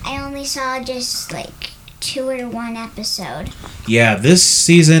me. I only saw just like 2 or 1 episode. Yeah, this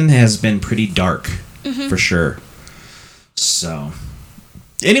season has been pretty dark, for sure. So,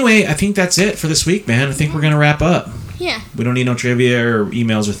 anyway, I think that's it for this week, man. I think we're going to wrap up. Yeah. We don't need no trivia or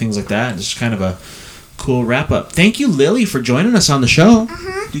emails or things like that. It's just kind of a cool wrap-up. Thank you, Lily, for joining us on the show.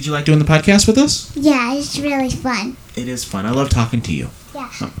 Uh-huh. Did you like doing the podcast with us? Yeah, it's really fun. It is fun. I love talking to you.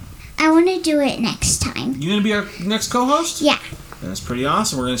 Yeah. I want to do it next time. You going to be our next co-host? Yeah. That's pretty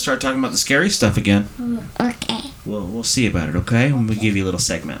awesome. We're going to start talking about the scary stuff again. Okay. We'll see about it, okay? When we give you a little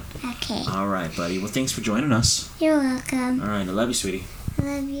segment. Okay. All right, buddy. Well, thanks for joining us. You're welcome. All right. I love you, sweetie. I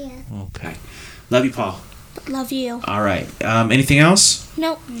love you. Okay. Love you, Paul. Love you. All right. Anything else?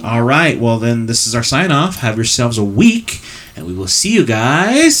 Nope. All right. Well, then this is our sign-off. Have yourselves a week, and we will see you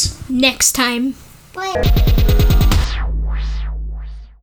guys next time. Bye.